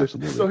thing, you have to.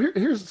 Absolutely. So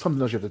here's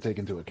something else you have to take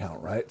into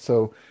account, right?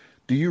 So,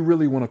 do you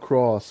really want to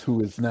cross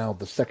who is now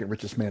the second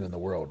richest man in the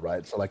world,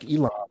 right? So like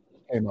Elon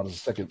came out as the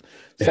second.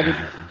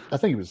 I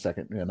think he was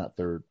second, yeah, not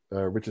third,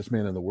 richest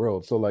man in the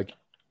world. So like,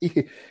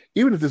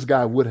 even if this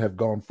guy would have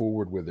gone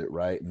forward with it,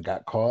 right, and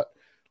got caught,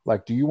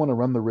 like, do you want to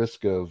run the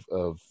risk of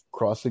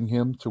crossing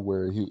him to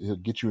where he'll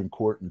get you in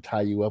court and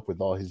tie you up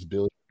with all his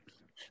bills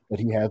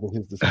that he has at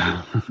his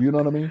disposal? You know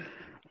what I mean?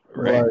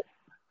 Right.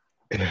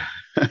 Like,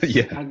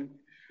 Yeah.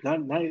 Not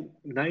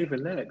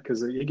even that,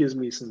 because it gives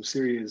me some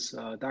serious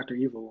Dr.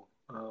 Evil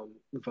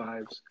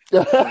vibes.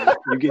 Like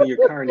you get in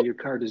your car and your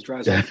car just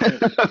drives off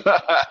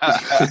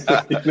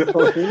the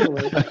cliff. You know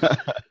what I mean?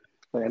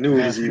 Like I knew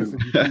it was you.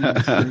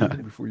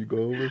 Before you go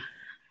over.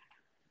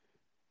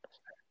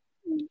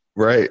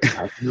 Right.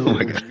 I knew Oh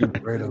my it was you.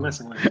 God. Right on.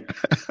 Messing with you.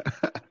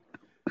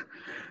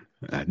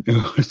 I knew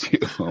it was you.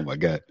 Oh my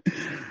God.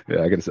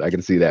 Yeah, I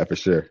can see that for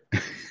sure.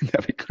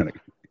 That'd be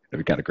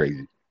kind of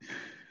crazy.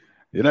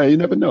 You know, you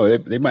never know.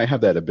 They might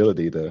have that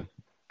ability to,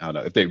 I don't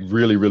know, if they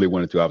really, really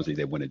wanted to, obviously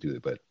they wouldn't do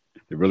it, but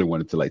if they really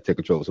wanted to like take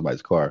control of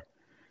somebody's car,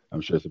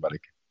 I'm sure somebody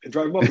And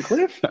drive off the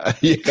cliff?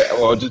 yeah,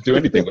 or just do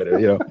anything with it,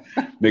 you know,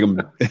 make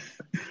them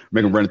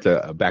run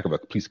into the back of a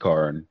police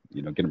car and,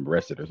 you know, get them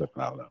arrested or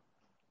something. I don't know.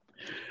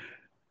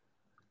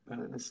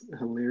 It's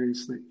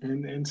hilariously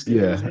and scary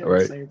as Yeah, hell at the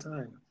right. same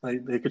time.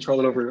 Like they control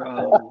it over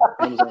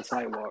Amazon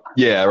sidewalk.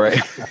 Yeah, right.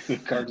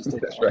 Car just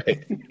take That's off.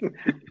 right.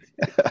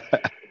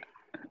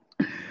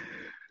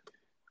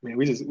 Man,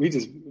 we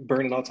just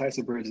burning all types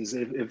of bridges.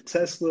 If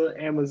Tesla,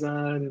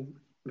 Amazon,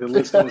 the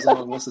list goes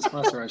on, wants to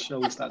sponsor our show,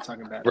 we stop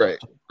talking bad Right,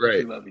 about you. right.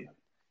 We love you.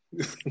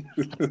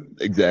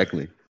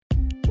 Exactly.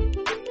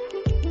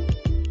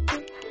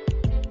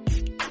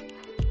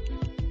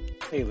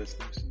 Hey,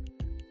 listeners.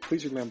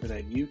 Please remember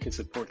that you can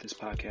support this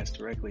podcast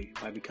directly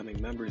by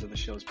becoming members of the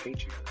show's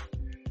Patreon.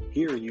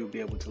 Here, you'll be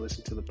able to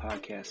listen to the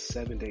podcast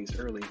 7 days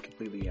early,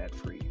 completely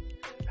ad-free.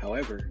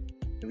 However,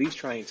 in these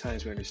trying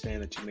times, we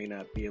understand that you may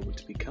not be able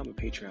to become a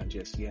Patreon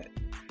just yet.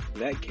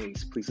 In that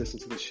case, please listen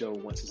to the show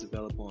once it's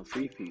available on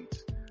free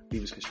feeds,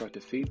 leave us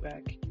constructive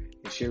feedback,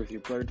 and share with your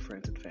blurred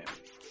friends and family.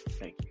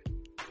 Thank you.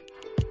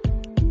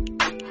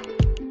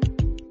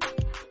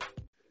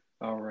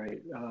 All right.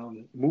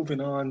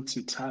 Moving on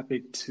to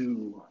topic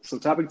 2. So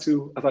topic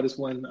 2, I thought this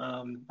one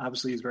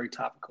obviously is very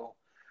topical.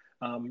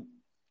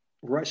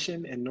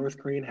 Russian and North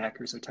Korean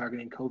hackers are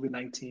targeting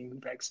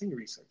COVID-19 vaccine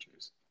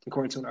researchers,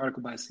 according to an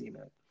article by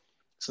CNET.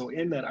 So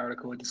in that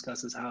article, it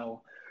discusses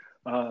how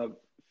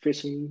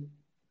phishing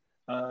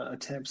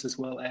attempts, as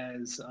well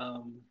as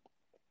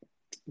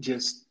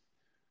just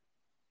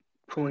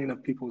pulling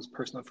up people's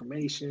personal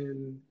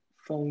information,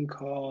 phone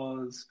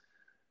calls,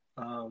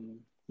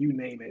 you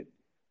name it,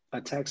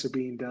 attacks are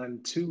being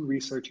done to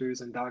researchers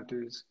and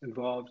doctors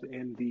involved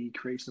in the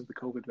creation of the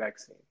COVID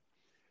vaccine.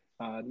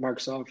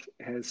 Microsoft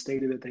has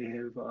stated that they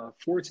have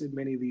thwarted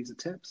many of these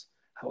attempts.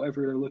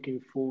 However, they're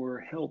looking for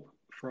help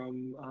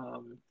from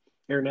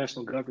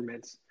international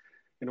governments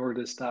in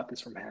order to stop this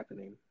from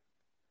happening.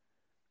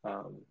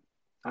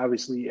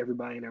 Obviously,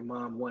 everybody and their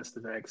mom wants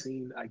the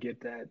vaccine. I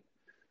get that.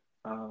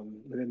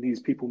 And then these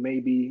people may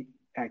be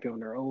acting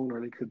on their own,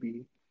 or they could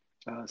be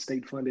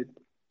state funded.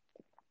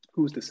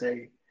 Who's to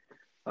say?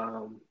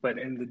 But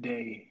in the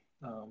day,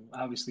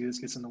 obviously, this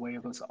gets in the way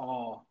of us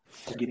all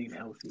getting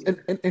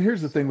healthier. And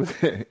here's the thing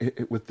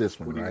with this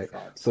one, What are your right?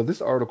 thoughts? So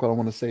this article I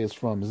want to say is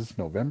this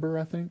November,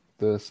 I think.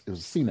 It was a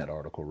CNET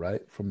article,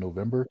 right? From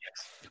November.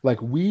 Like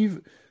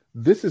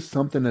this is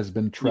something that's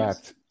been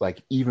tracked,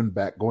 like even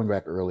going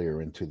back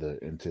earlier into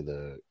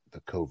the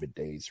COVID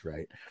days,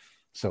 right?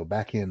 So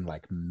back in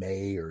like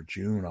May or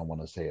June, I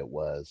want to say it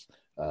was,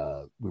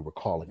 we were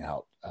calling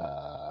out,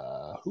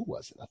 who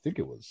was it? I think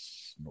it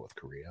was North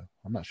Korea.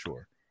 I'm not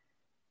sure.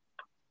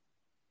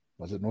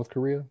 Was it North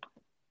Korea?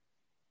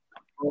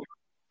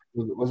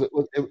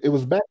 It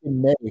was back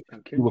in May.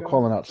 We were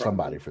calling out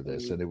somebody for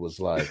this, and it was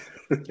like,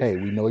 hey,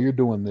 we know you're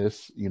doing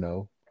this, you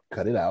know,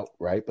 cut it out,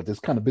 right? But this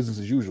kind of business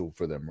as usual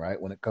for them, right?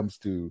 When it comes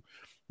to,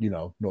 you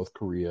know, North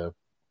Korea,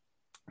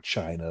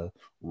 China,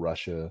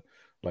 Russia,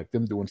 like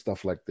them doing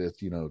stuff like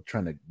this, you know,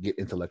 trying to get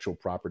intellectual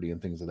property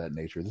and things of that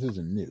nature. This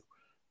isn't new,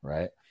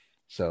 right?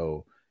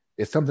 So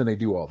it's something they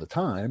do all the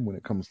time when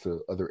it comes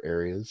to other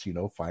areas, you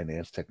know,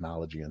 finance,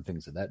 technology, and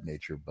things of that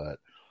nature. But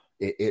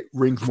it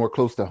rings more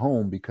close to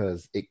home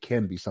because it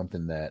can be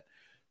something that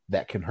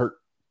can hurt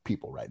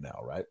people right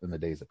now, right? In the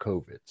days of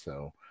COVID.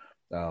 So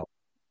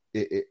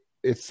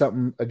it's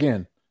something,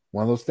 again,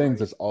 one of those things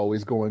that's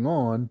always going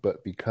on,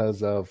 but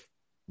because of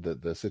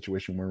the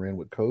situation we're in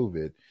with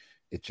COVID,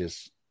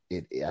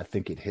 I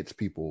think it hits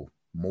people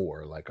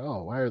more like,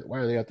 oh, why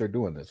are they out there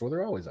doing this? Well,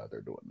 they're always out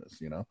there doing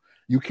this, you know.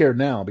 You care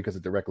now because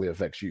it directly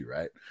affects you,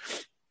 right?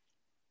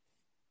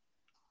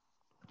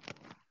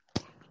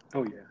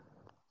 Oh yeah,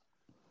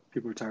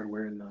 people are tired of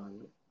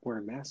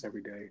wearing masks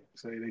every day,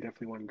 so they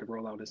definitely wanted to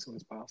roll out as soon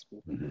as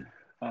possible.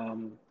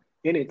 Mm-hmm.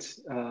 In it,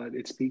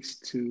 it speaks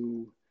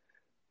to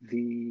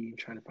I'm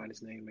trying to find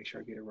his name, make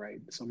sure I get it right.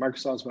 So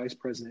Microsoft's Vice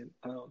President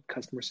of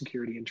Customer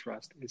Security and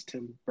Trust is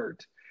Tim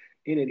Burt.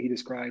 In it, he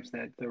describes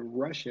that the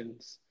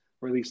Russians,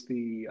 or at least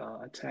the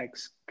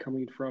attacks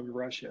coming from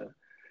Russia,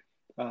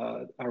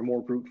 are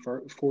more brute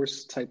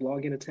force type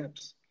login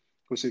attempts,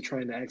 which they're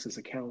trying to access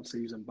accounts.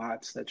 They're using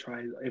bots that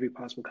try every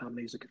possible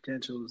combination of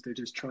credentials. They're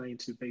just trying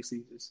to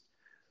basically just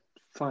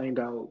find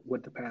out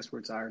what the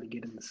passwords are to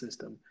get in the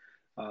system.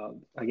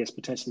 I guess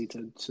potentially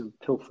to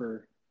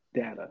pilfer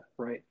data,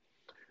 right?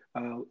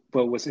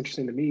 But what's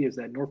interesting to me is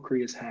that North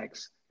Korea's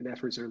hacks and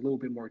efforts are a little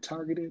bit more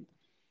targeted.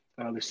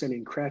 They're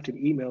sending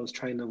crafted emails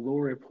trying to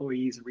lure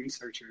employees and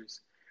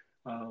researchers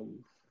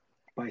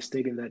by by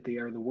stating that they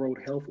are the World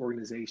Health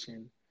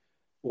Organization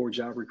or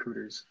job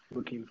recruiters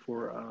looking for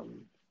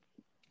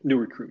new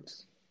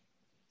recruits.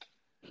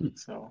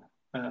 So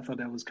I thought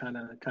that was kind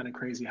of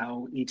crazy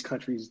how each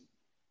country's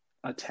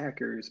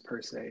attackers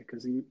per se,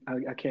 because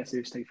I can't say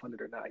they're state funded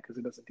or not because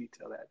it doesn't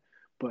detail that,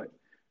 but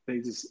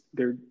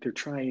they're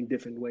trying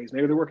different ways.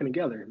 Maybe they're working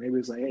together. Maybe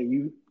it's like, hey,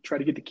 you try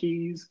to get the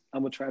keys,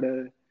 I'm gonna try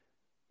to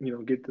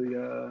get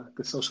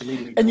the social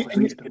media And going, at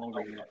least them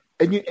over here,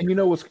 and you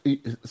know what's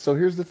so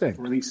here's the thing.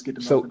 or at least get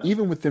them So open up.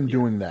 even with them Yeah,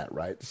 doing that,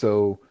 right?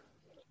 So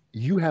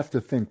you have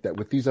to think that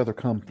with these other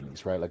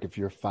companies, right? Like if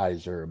you're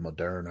Pfizer,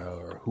 Moderna,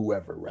 or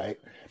whoever, right?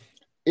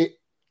 It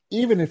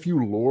even if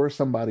you lure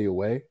somebody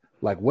away,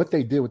 like what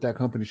they did with that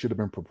company should have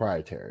been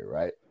proprietary,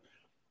 right?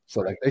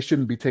 So like they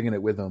shouldn't be taking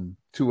it with them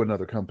to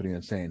another company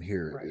and saying,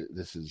 "Here, right.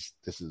 this is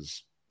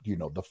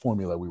the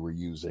formula we were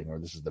using, or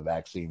this is the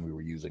vaccine we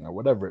were using, or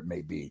whatever it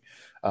may be."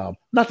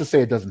 Not to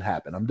say it doesn't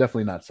happen. I'm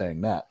definitely not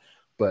saying that,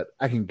 but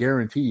I can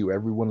guarantee you,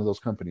 every one of those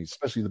companies,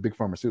 especially the big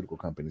pharmaceutical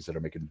companies that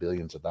are making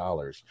billions of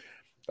dollars,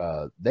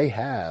 they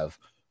have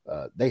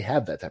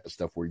that type of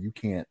stuff where you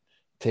can't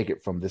take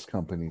it from this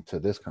company to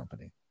this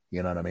company.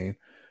 You know what I mean?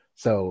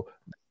 So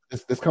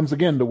this comes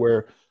again to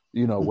where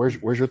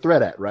where's your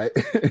threat at, right?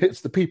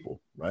 It's the people,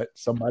 right?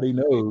 Somebody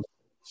knows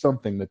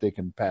something that they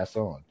can pass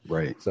on.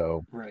 Right.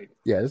 So Right.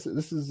 yeah, this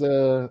is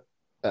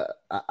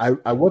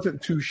I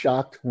wasn't too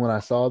shocked when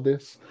I saw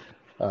this.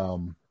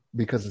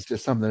 Because it's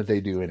just something that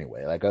they do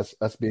anyway. Like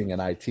us being in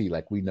IT,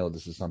 like we know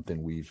this is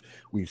something we've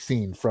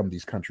seen from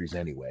these countries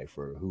anyway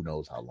for who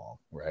knows how long,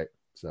 right?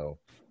 So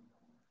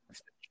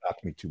it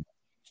shocked me too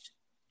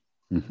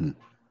Hmm.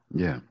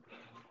 Yeah.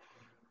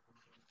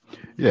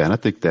 Yeah. And I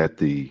think that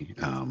the,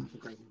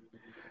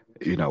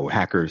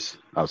 hackers,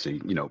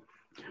 obviously,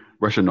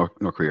 Russia and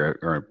North Korea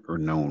are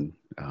known,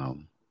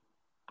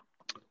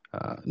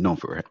 known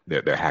for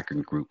their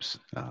hacking groups.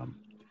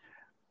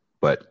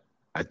 But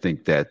I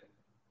think that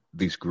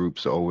these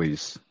groups they're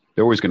always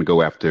going to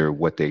go after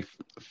what they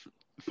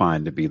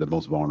find to be the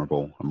most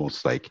vulnerable, or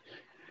most like,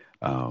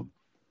 um,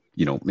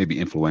 maybe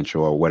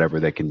influential or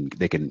whatever. They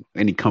can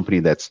any company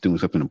that's doing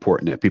something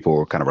important that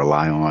people kind of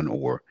rely on,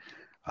 or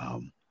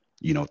um,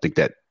 think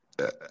that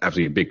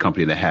absolutely a big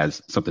company that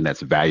has something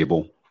that's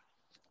valuable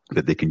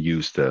that they can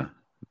use to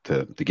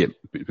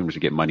get pretty much to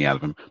get money out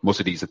of them. Most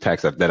of these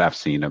attacks that I've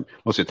seen,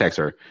 most of the attacks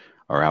are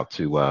out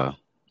to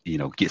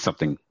get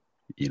something,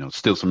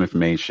 steal some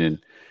information,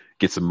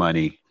 get some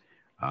money,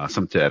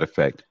 something to that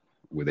effect,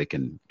 where they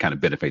can kind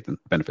of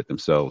benefit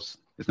themselves.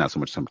 It's not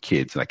so much some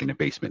kids like in the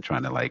basement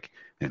trying to like,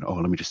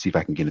 let me just see if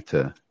I can get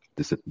into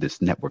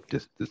this network,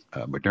 this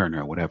Moderna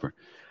or whatever.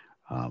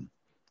 A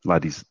lot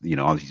of these,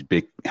 all these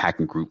big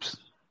hacking groups,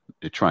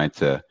 they're trying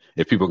to,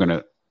 if people are going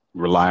to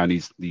rely on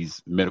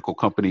these medical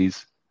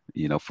companies,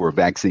 for a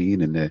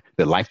vaccine, and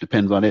their life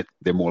depends on it,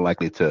 they're more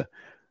likely to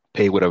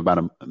pay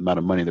whatever amount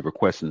of money they're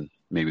requesting.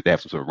 Maybe they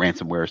have some sort of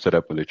ransomware set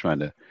up where they're trying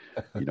to,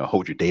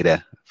 hold your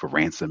data for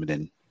ransom, and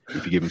then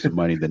if you give them some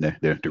money, then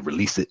they're to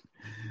release it.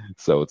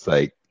 So it's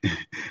like,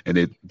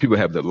 and people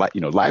have their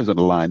lives on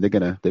the line.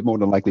 They're more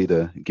than likely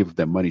to give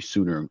them money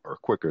sooner or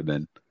quicker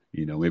than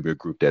maybe a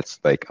group that's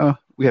like, oh,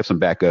 we have some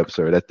backups,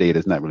 or that data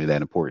is not really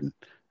that important.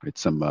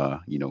 It's some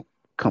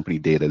company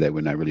data that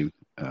we're not really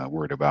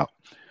worried about.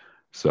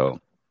 So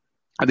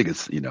I think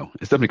it's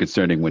definitely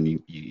concerning when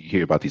you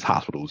hear about these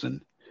hospitals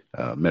and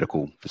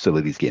medical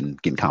facilities getting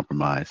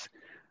compromised,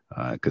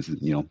 because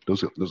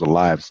those are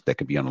lives that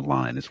could be on the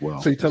line as So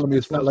well you're telling me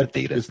as well as the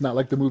data. it's not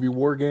like the movie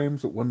War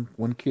Games with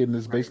one kid in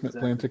his Right. basement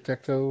playing Exactly. tic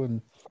tac toe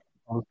and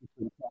all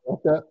this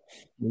stuff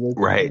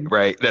Right, like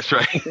right. That's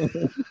right.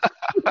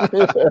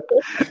 that?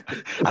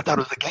 I thought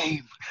it was a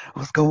game.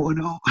 What's going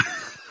on?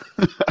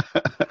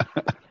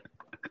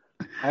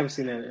 I haven't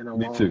seen that in a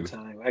Me long too.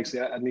 time.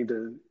 Actually, I need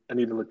to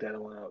look that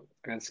one up.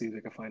 I gotta see if I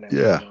can find that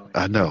movie Yeah, on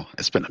I here. know.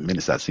 It's been a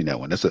minute since I've seen that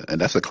one.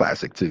 That's a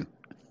classic too.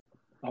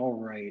 All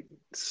right.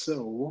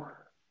 So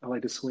I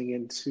like to swing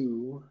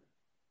into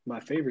my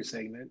favorite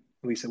segment.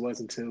 At least it was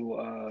until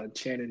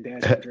Shannon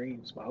dashed my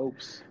dreams, my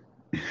hopes.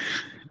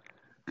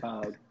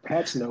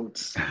 Patch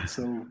notes.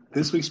 So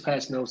this week's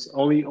patch notes,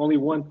 only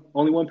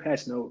one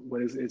patch note,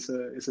 but it's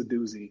a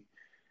doozy.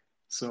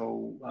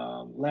 So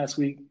last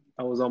week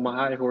I was on my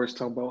high horse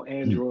talking about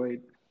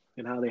Android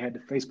and how they had the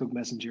Facebook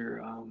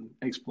Messenger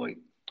exploit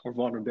or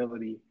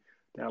vulnerability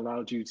that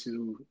allowed you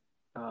to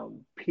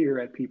peer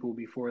at people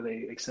before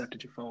they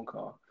accepted your phone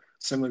call,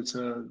 similar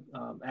to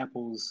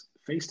Apple's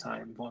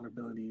FaceTime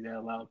vulnerability that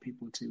allowed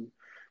people to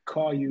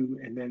call you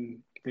and then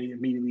they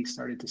immediately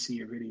started to see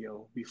your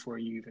video before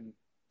you even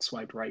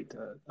swiped right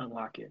to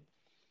unlock it.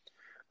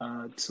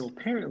 So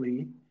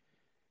apparently,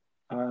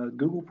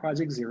 Google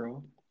Project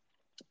Zero,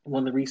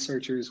 one of the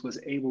researchers was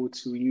able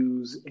to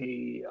use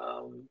a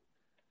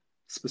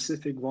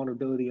specific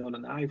vulnerability on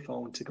an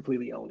iPhone to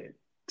completely own it,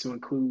 to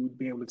include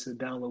being able to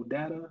download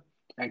data,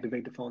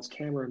 activate the phone's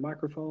camera and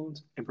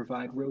microphones, and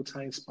provide real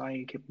time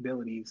spying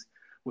capabilities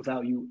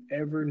without you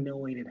ever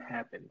knowing it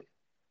happened.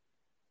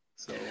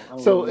 So I don't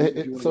So know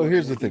if you want to so go into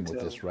here's more the thing with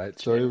detail, this, right?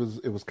 So Shannon.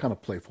 it was kind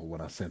of playful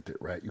when I sent it,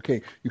 right?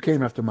 You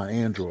came after my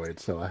Android,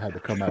 so I had to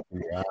come after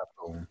your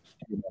iPhone.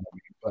 You know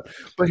what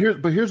I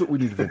mean? But here's what we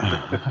need to think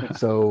about.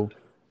 So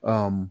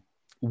um,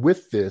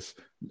 with this,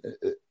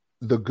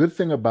 the good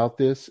thing about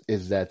this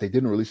is that they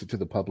didn't release it to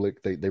the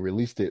public. They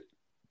released it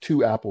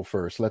to Apple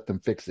first, let them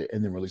fix it,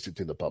 and then release it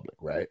to the public,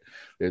 right?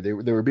 They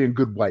were being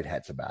good white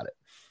hats about it,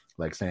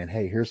 like saying,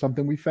 hey, here's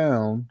something we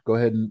found. Go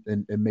ahead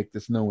and make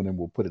this known and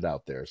we'll put it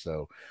out there.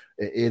 So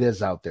it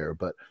is out there.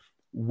 But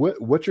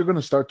what you're going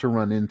to start to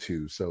run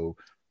into, so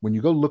when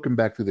you go looking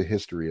back through the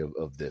history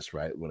of this,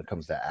 right, when it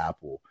comes to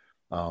Apple,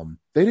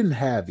 they didn't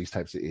have these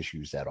types of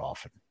issues that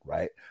often,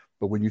 right?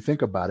 But when you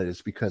think about it,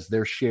 it's because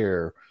their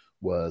share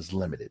was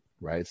limited,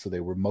 right? So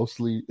they were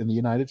mostly in the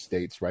United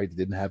States, right? They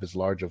didn't have as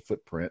large a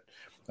footprint.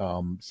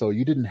 So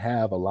you didn't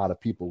have a lot of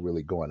people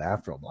really going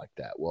after them like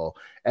that. Well,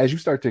 as you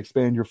start to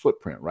expand your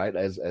footprint, right?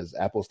 As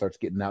Apple starts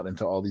getting out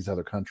into all these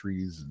other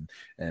countries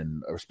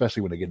and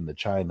especially when they get into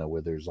China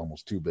where there's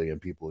almost 2 billion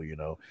people,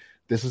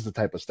 this is the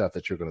type of stuff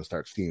that you're going to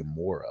start seeing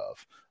more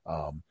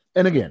of.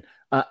 And again,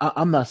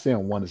 I'm not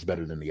saying one is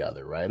better than the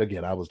other, right?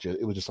 Again, it was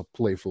just a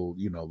playful,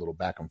 little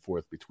back and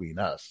forth between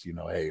us.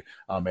 Hey,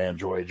 I'm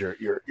Android,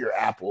 you're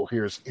Apple.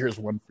 Here's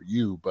one for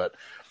you, but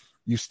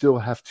you still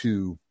have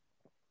to.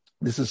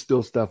 This is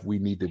still stuff we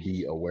need to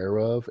be aware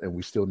of, and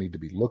we still need to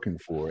be looking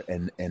for,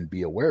 and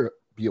be aware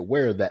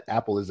that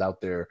Apple is out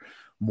there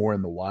more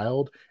in the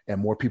wild, and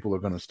more people are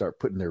going to start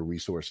putting their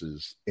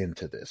resources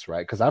into this,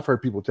 right? Because I've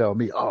heard people tell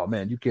me, "Oh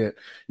man, you can't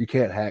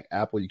hack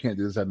Apple, you can't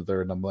do this and the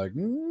third," and I'm like,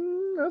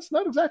 that's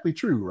not exactly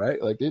true,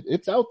 right? Like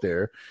it's out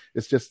there.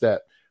 It's just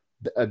that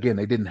again,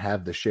 they didn't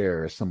have the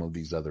share as some of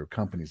these other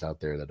companies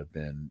out there that have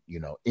been,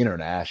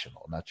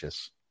 international, not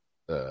just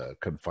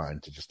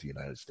confined to just the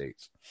United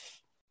States.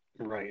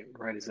 Right,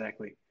 right,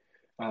 exactly.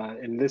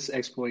 And this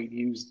exploit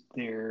used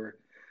their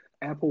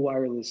Apple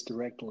Wireless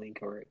Direct Link,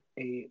 or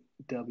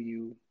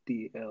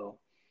AWDL.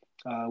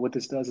 What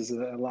this does is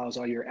it allows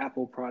all your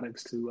Apple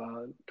products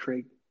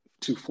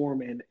to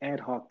form an ad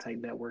hoc type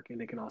network, and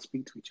they can all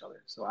speak to each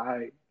other. So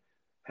I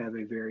have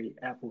a very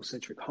Apple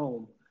centric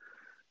home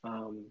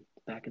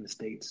back in the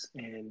States,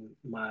 and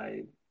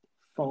my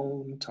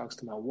phone talks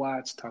to my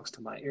watch, talks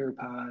to my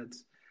AirPods,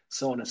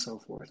 so on and so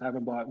forth. I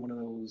haven't bought one of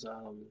those.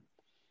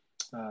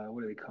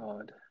 What are they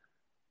called?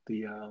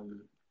 The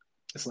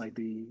It's like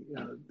the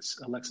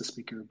Alexa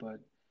speaker, but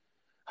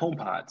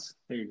HomePods.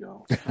 There you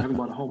go. I haven't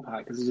bought a HomePod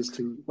because it's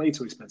just way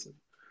too expensive.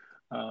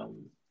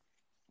 Um,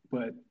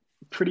 but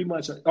pretty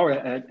much, or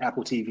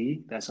Apple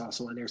TV, that's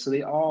also in there. So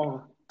they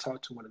all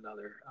talk to one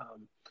another.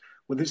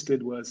 What this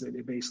did was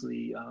it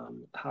basically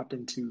hopped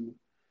into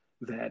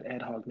that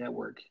ad hoc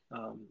network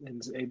and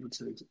is able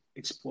to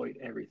exploit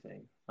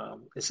everything.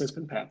 It's since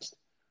been patched,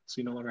 so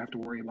you no longer have to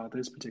worry about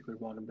this particular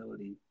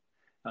vulnerability.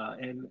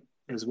 And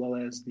as well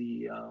as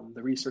the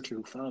researcher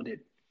who found it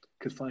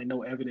could find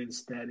no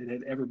evidence that it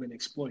had ever been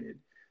exploited.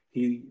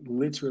 He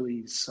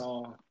literally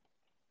saw,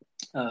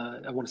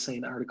 I want to say,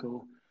 an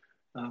article.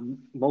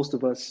 Most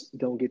of us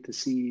don't get to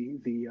see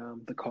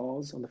the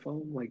calls on the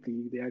phone, like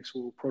the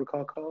actual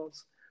protocol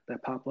calls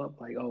that pop up,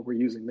 like, oh, we're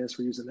using this,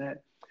 we're using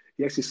that.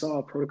 He actually saw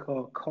a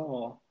protocol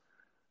call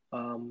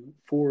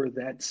for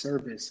that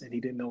service, and he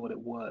didn't know what it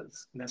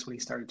was. And that's when he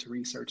started to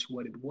research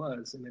what it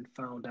was, and then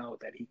found out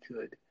that he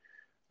could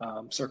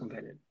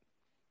circumvent it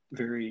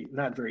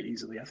not very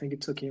easily. I think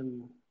it took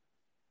him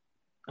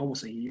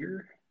almost a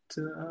year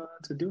to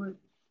do it,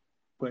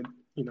 but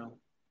you know,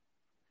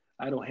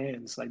 idle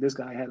hands. Like this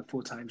guy had a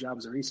full time job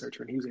as a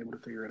researcher, and he was able to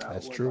figure it out.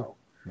 That's What true. about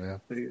Yeah.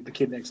 the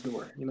kid next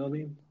door? You know what I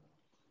mean?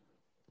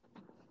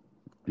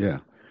 Yeah,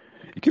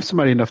 you give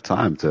somebody enough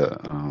time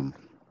to,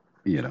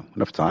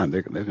 enough time,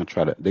 they're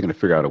gonna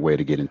figure out a way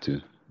to get into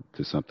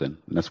something,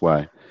 and that's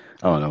why,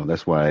 I don't know,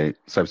 that's why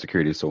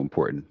cybersecurity is so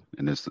important,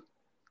 and there's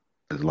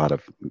a lot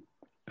of,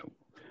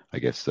 I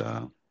guess,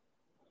 what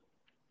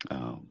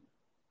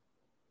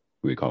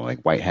we call it,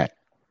 like white hat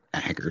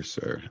hackers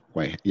or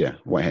white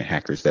hat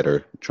hackers that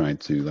are trying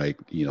to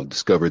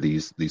discover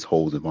these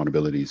holes and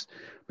vulnerabilities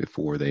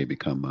before they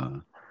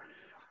become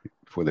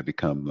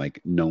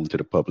like known to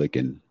the public,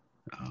 and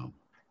um,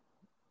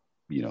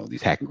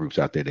 these hacking groups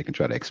out there they can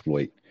try to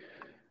exploit.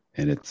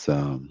 And it's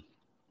something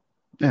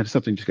you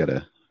just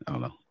gotta, I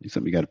don't know, it's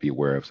something you gotta be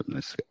aware of, something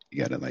that's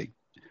you gotta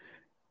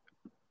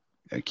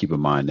keep in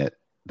mind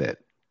that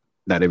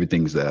not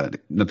everything's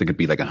nothing could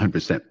be like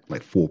 100%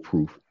 like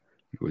foolproof.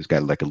 You always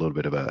got like a little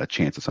bit of a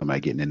chance of somebody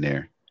getting in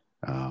there,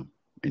 and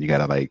you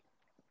gotta like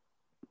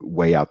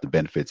weigh out the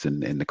benefits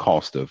and the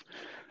cost of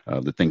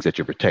the things that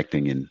you're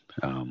protecting, and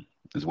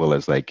as well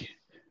as like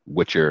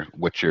what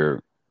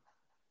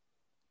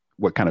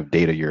what kind of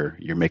data you're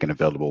making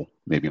available,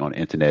 maybe on the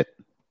internet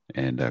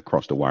and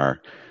across the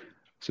wire,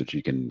 so that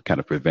you can kind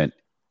of prevent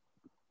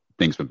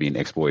things from being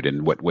exploited,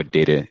 and what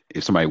data,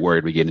 if somebody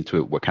worried we get into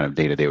it, what kind of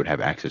data they would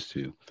have access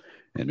to,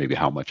 and maybe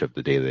how much of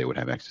the data they would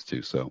have access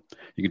to. So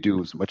you can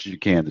do as much as you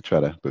can to try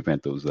to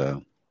prevent those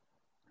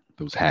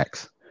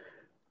hacks,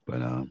 but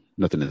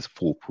nothing is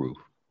foolproof.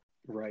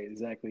 Right,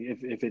 exactly.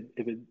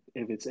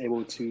 If it's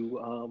able to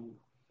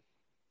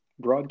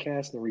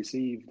broadcast and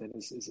receive, then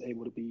it's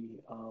able to be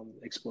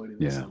exploited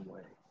in Yeah, some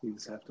way. You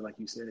just have to, like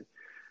you said,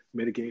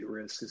 mitigate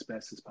risks as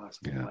best as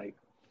possible. yeah, Like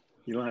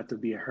you don't have to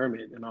be a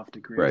hermit and off the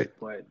grid, right.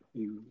 but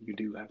you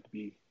do have to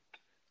be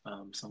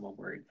somewhat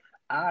worried.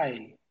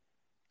 I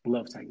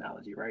love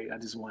technology, right? I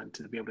just want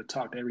to be able to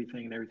talk to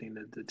everything and everything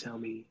to tell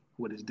me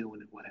what it's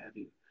doing and what have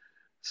you.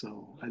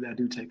 So I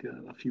do take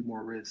a few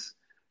more risks.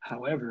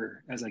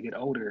 However, as I get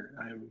older,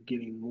 I'm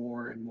getting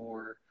more and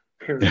more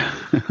Yeah,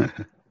 paranoid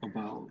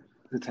about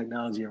the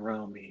technology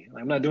around me.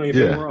 Like, I'm not doing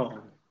anything yeah.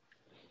 wrong,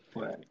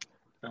 but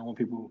I don't want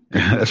people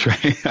That's thinking.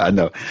 right. I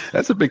know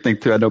that's a big thing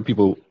too. I know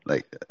people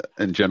like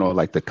in general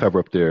like to cover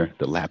up the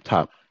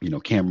laptop,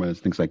 cameras,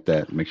 things like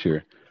that. Make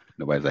sure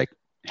nobody's like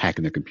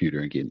hacking their computer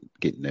and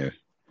getting their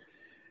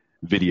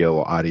video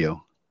or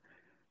audio.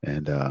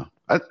 And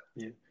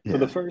Yeah. yeah, For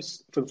the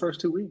first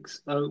 2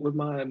 weeks with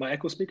my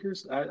Echo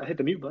speakers, I hit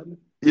the mute button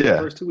for the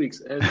yeah, first 2 weeks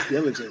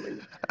diligently.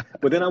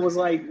 But then I was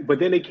like, but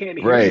then they can't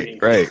hear right,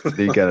 me. right.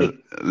 Then you gotta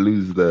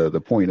lose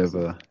the point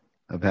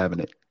of having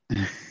it.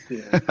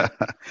 Yeah.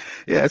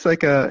 Yeah, it's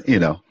like I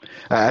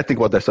think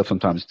about that stuff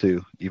sometimes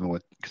too, even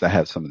with because I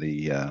have some of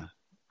the uh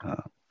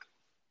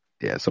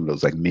some of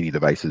those like mini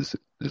devices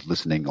is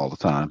listening all the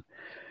time,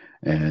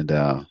 and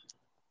I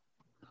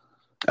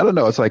don't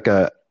know. It's like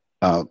uh,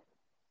 I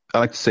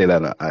like to say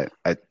that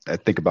I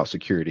think about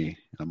security.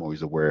 I'm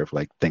always aware of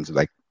like things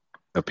like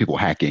of people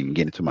hacking and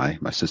getting into my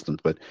systems,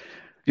 but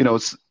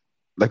it's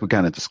like we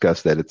kind of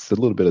discussed that it's a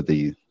little bit of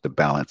the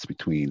balance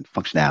between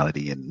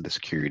functionality and the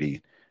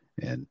security,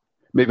 and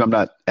maybe I'm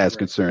not as Right.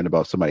 concerned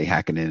about somebody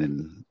hacking in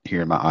and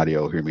hearing my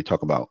audio, hearing me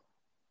talk about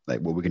like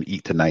what we're gonna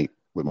eat tonight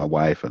with my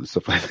wife and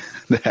stuff like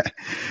that.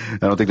 I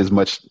don't think there's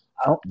much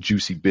I don't,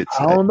 juicy bits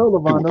I that don't know,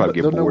 people Levon. would probably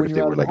get They'll know bored when if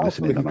you're they out were of the like house,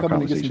 so listening they on can our come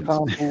in and get some conversations.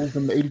 consoles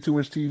and the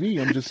 82-inch TV.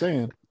 I'm just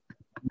saying.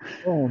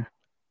 Oh,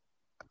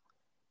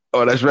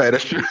 Oh, that's right.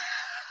 That's true.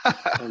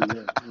 Oh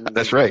yeah.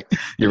 That's Hmm. right.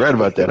 You're right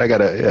about that.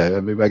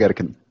 Maybe I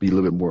gotta be a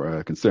little bit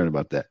more concerned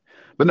about that.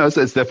 But no, it's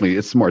definitely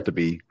it's smart to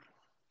be.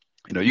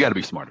 You got to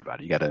be smart about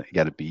it. You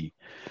got to be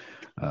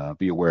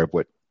aware of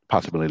what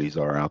possibilities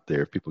are out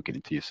there. If people get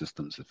into your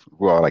systems, if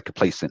we're all like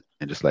complacent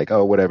and just like,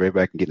 oh, whatever,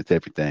 everybody can get into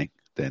everything,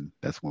 then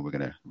that's when we're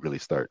gonna really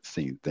start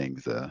seeing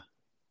things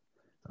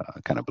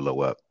kind of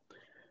blow up.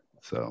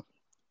 So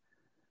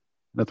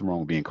nothing wrong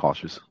with being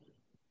cautious.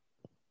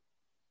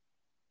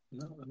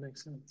 No, that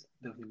makes sense.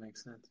 Definitely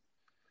makes sense.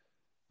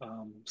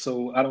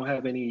 So I don't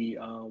have any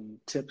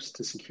tips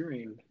to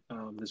securing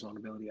this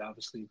vulnerability,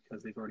 obviously,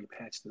 because they've already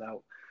patched it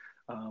out.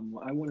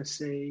 I want to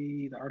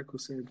say the article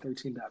said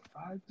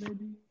 13.5,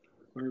 maybe.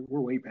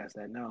 We're way past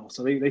that now.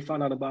 So they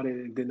found out about it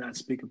and did not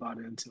speak about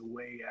it until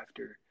way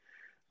after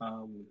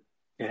um,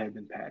 it had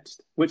been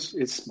patched, which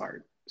is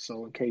smart.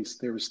 So in case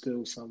there was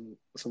still some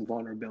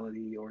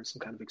vulnerability or some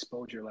kind of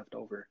exposure left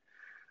over,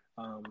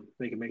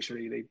 they can make sure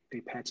they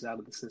patch it out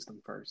of the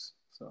system first.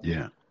 So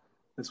Yeah,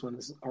 this one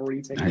is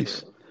already taken care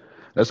nice. of.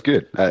 That's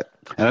good. And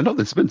I know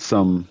there's been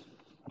some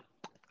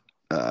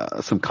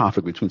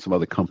conflict between some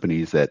other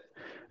companies that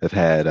have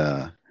had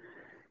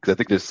because I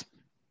think there's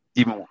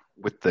even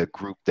with the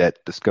group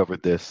that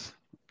discovered this.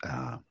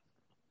 Uh,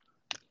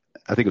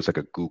 I think it was like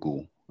a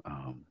Google,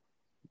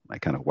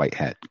 like kind of white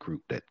hat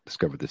group that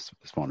discovered this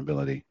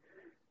vulnerability.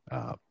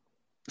 Uh,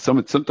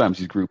 sometimes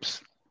these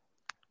groups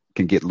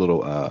can get a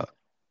little, I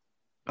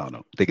don't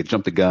know, they could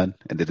jump the gun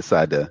and they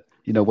decide to,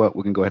 you know what,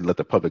 we can go ahead and let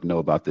the public know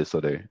about this.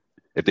 So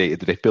if they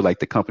feel like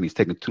the company's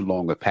taking too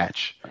long a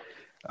patch,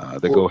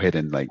 they or go ahead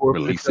and like or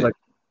if they release feel it like,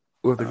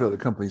 or if they feel the um,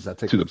 company's not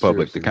to taking the them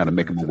public to seriously, kind they of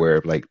make bring it them to the aware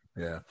of like,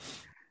 yeah.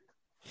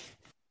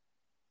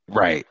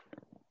 right,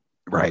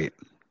 right,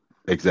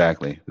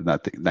 exactly, they're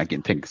not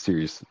getting taken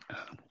serious.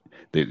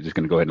 They're just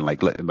going to go ahead and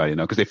like let everybody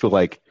know because they feel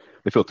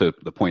to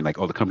the point like,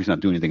 oh, the company's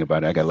not doing anything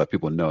about it. I got to let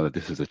people know that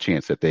this is a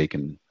chance that they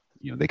can,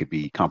 they could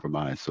be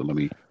compromised. So let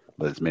me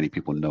let as many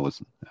people know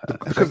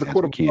Because as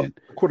we can.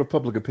 the court of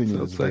public opinion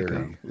So it's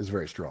like is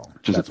very strong.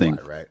 just a That's why, thing.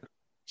 right?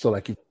 So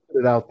like you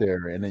put it out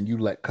there and then you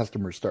let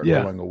customers start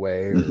Yeah. going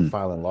away or Hmm.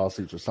 filing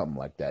lawsuits or something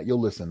like that. You'll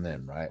listen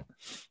then, right?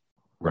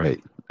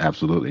 Right.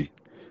 Absolutely.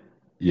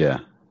 Yeah.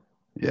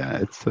 Yeah.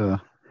 It's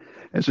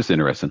just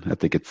interesting. I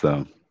think it's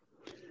I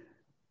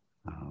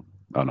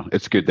don't know.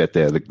 It's good that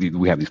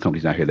we have these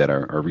companies out here that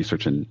are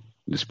researching.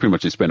 Just pretty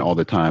much they spend all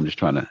their time just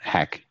trying to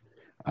hack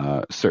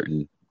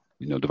certain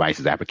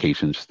devices,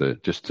 applications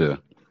just to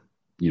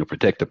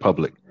protect the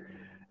public,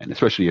 and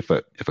especially if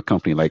a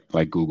company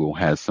like Google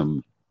has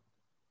some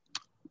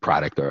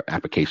product or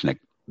application that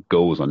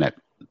goes on that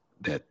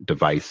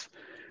device,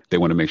 they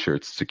want to make sure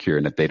it's secure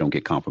and that they don't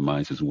get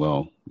compromised as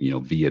well,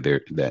 via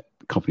that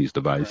company's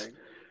device. Right.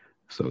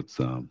 So it's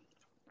I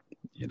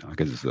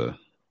guess it's a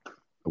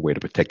way to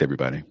protect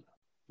everybody.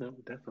 No,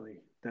 definitely,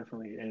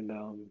 definitely. And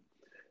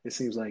it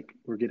seems like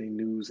we're getting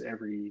news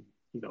every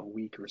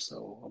week or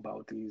so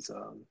about these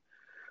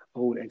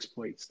old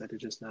exploits that are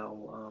just now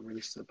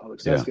released to the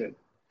public. So that's Yeah. good.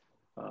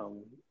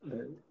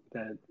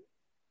 That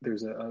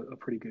there's a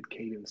pretty good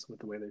cadence with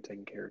the way they're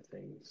taking care of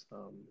things.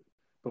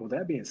 But with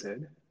that being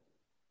said,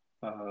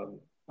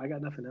 I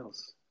got nothing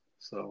else.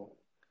 So,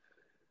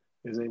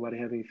 does anybody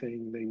have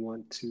anything they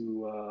want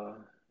to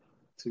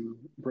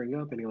bring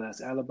up? Any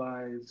last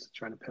alibis?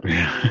 Trying to peddle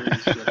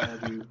wares, what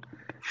have you?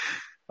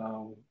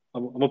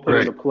 I'm gonna put in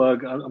Right. a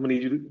plug. I'm gonna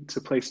need you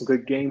to play some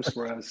good games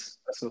for us,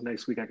 so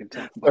next week I can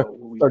talk Start, about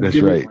what we've start been That's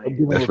giving, right. start playing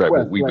giving That's right. What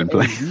requests we've like,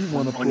 been "Hey, playing. we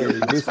want to on your play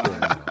this PS5. game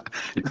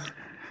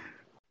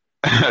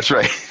now." That's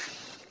right.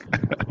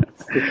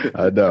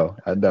 I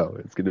know.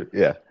 It's gonna.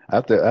 Yeah. I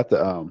have to.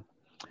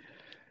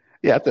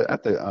 Yeah. I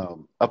have to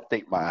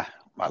update my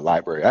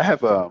library. I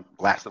have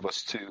Last of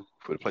Us 2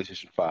 for the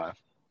PlayStation 5.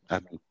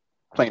 I've been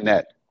playing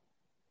that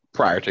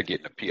prior to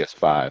getting a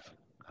PS5,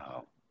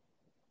 um,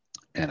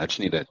 and I just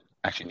need to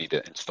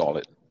install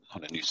it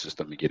on a new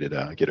system and get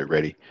it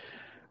ready.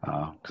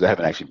 Because I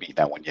haven't actually beat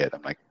that one yet.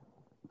 I'm like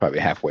probably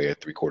halfway or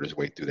three-quarters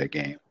way through that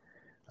game,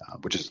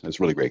 which is it's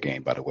a really great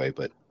game, by the way.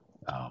 But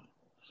um,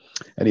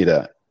 I need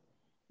to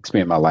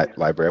expand my Yeah,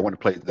 library. I want to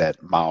play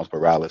that Miles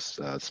Morales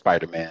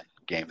Spider-Man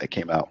game that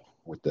came out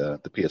with the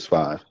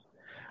PS5.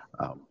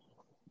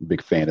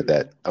 Big fan of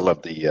yeah, that. I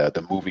love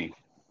the movie,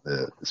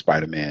 the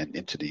Spider-Man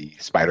Into the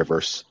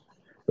Spider-Verse.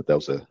 But that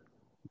was a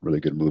really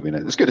good movie, and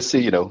it's good to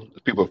right. see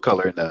people of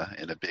color in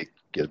a big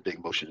get a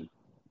big motion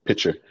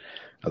picture.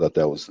 I thought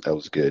that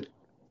was good.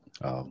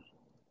 Um,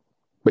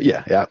 but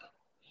yeah, Yeah,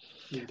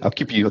 I'll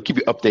keep you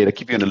updated. I'll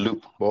keep you in the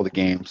loop of all the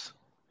games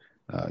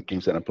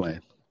that I'm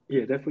playing.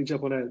 yeah, definitely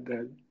jump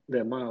on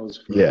that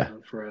Miles Yeah,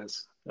 for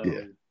us.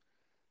 yeah,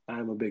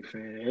 I'm a big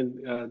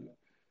fan, and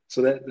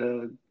so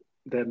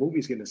that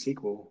movie's getting a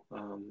sequel,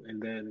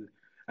 and then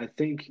I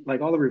think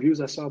like all the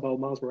reviews I saw about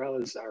Miles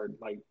Morales are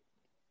like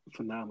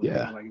phenomenal.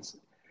 yeah, Like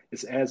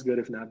it's as good,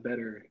 if not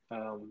better,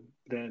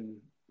 than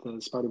the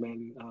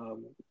Spider-Man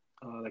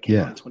that came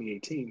out yeah. in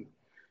 2018.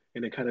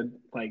 And it kind of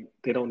like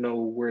they don't know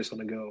where it's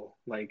going to go.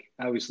 Like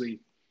obviously,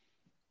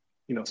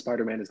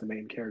 Spider-Man is the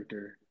main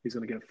character. He's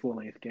going to get a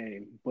full-length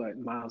game, but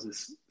Miles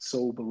is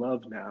so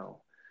beloved now.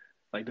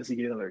 Like, does he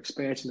get another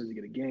expansion? Does he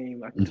get a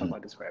game? I can talk Hmm.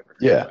 about this forever,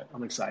 Yeah, but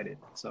I'm excited.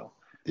 So hope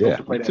yeah.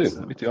 to Me play that too. Me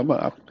soon. too. I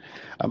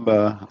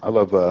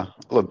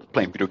love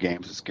playing video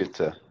games. It's good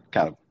to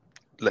kind of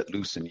let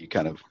loose and you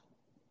kind of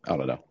I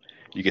don't know.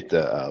 You get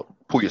to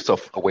pull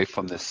yourself away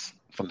from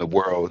the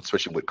world,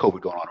 especially with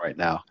COVID going on right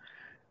now.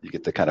 You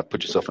get to kind of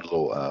put yourself in a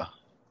little, I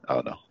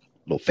don't know,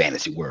 little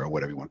fantasy world,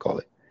 whatever you want to call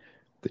it,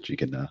 that you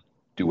can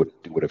do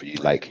whatever you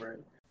Right, like. right.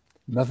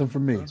 Nothing for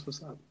Well, me. that's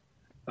what's up.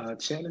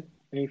 Shannon,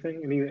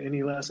 anything?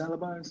 Any last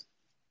alibis?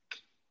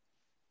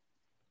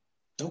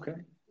 Okay.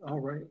 All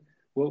right.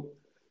 Well,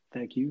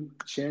 thank you,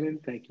 Shannon.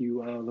 Thank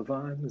you,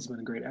 Levon. This has been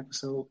a great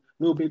episode.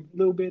 A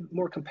little bit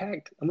more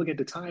compact. I'm looking at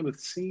the time. It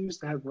seems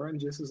to have run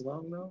just as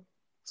long though.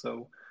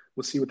 So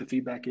we'll see what the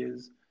feedback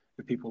is.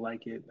 If people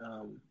like it,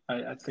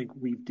 I think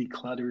we've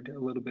decluttered a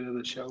little bit of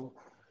the show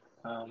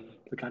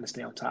to kind of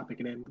stay on topic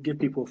and then give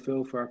people a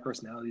feel for our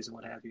personalities and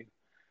what have you.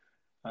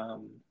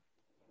 Um,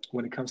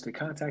 when it comes to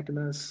contacting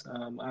us,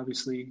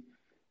 obviously,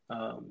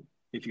 um,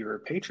 if you're a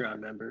Patreon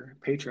member,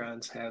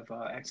 Patrons have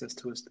access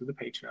to us through the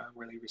Patreon,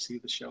 where they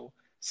receive the show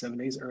 7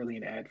 days early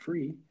and ad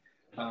free.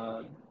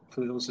 Uh,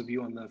 for those of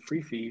you on the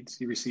free feeds,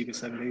 you receive it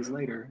 7 days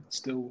later.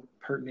 Still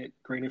pertinent,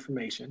 great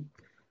information.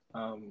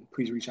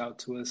 Please reach out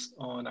to us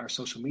on our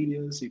social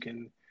medias. You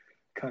can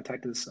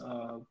contact us.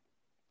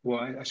 Well,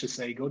 I should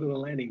say, go to the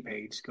landing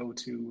page. Go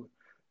to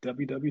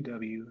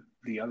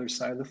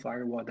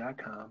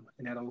www.theothersideofthefirewall.com,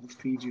 and that'll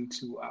feed you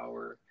to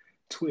our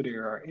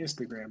Twitter, our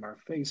Instagram, our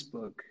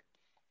Facebook.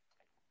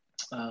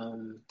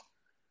 Um,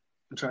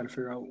 I'm trying to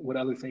figure out what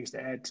other things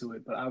to add to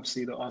it, but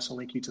obviously they'll also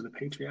link you to the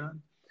Patreon.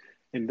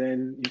 And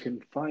then you can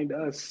find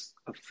us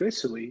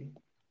officially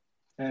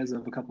as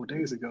of a couple of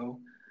days ago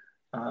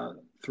uh,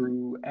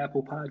 through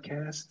Apple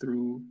Podcasts,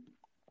 through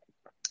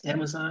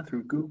Amazon,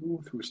 through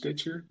Google, through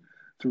Stitcher,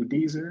 through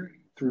Deezer,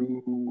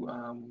 through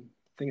I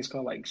think it's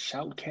called like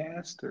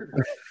Shoutcast or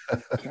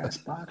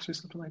Castbox or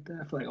something like that.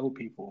 I feel like old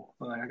people.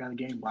 Like I got a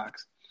game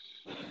box.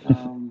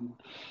 Um,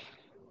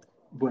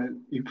 but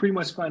you pretty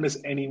much find us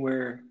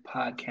anywhere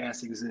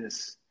podcasts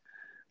exist.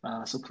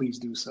 So please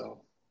do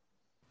so.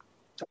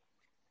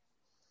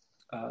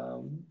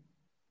 Um,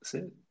 that's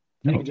it.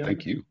 Thank you, No, gentlemen.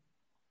 thank you.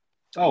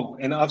 Oh,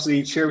 and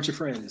obviously share with your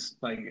friends.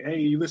 Like, hey,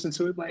 you listen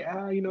to it, like,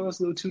 it's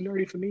a little too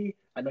nerdy for me.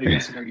 I know you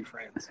got some nerdy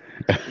friends.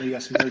 I know you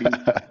got some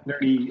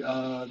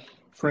nerdy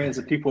friends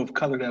and people of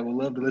color that will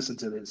love to listen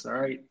to this. All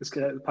right, this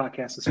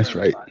podcast is for That's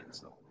right. everybody.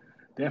 So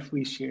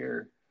definitely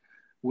share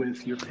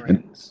with your And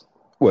friends.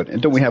 what?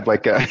 And don't we have Sorry.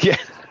 like yeah?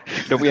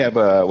 Don't we have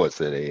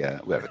what's it?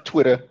 We have a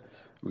Twitter.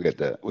 We got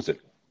the what's it?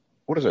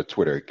 What is our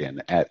Twitter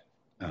again? At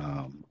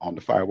on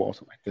the firewall,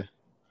 something like that.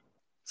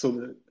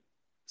 So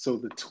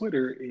the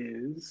Twitter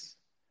is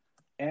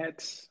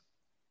at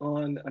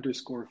on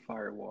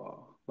 _firewall.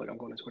 Like I'm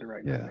going to Twitter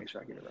right now to Yeah, make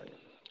sure I get it right.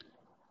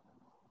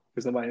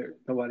 Because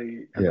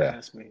nobody ever yeah,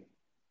 asked me.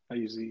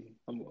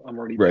 I'm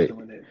already right.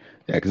 butchering it.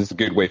 Yeah, because it's a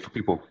good way for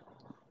people.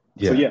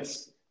 So Yeah,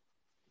 yes,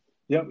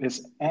 yep,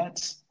 it's at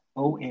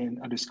on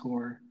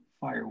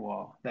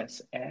 _firewall.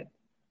 That's at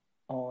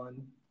on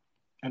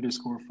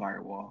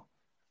 _firewall.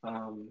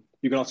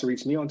 You can also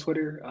reach me on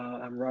Twitter.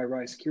 I'm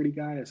Ry Security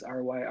Guy. That's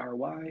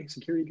RYRY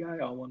Security Guy,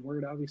 all one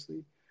word,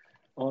 obviously,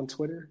 on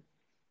Twitter.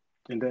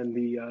 And then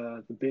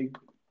the big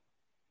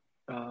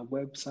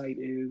website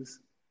is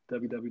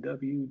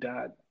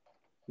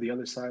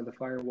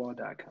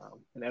www.theothersideofthefirewall.com,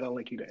 and that'll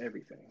link you to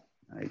everything.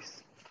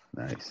 Nice.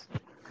 That's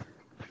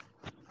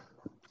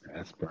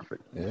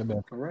perfect. Yeah,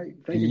 man. All right.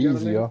 Be Thank you, easy,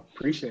 gentlemen. y'all.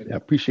 Appreciate I it.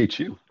 appreciate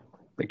you.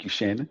 Thank you,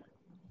 Shannon.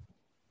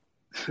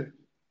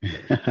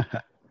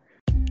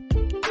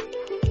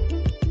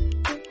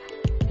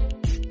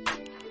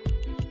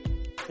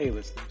 Hey,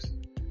 listeners.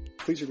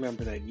 Please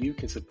remember that you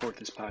can support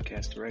this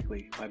podcast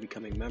directly by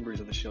becoming members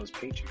of the show's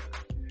Patreon.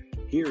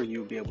 Here,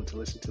 you'll be able to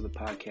listen to the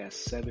podcast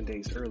 7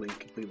 days early,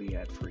 completely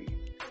ad-free.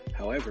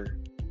 However,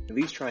 in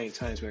these trying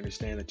times, we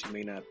understand that you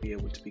may not be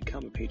able to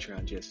become a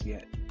Patreon just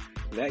yet.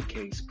 In that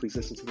case, please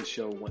listen to the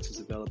show once it's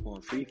available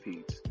on free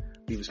feeds,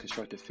 leave us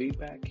constructive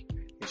feedback,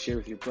 and share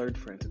with your blurred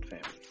friends and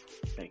family.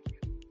 Thank you.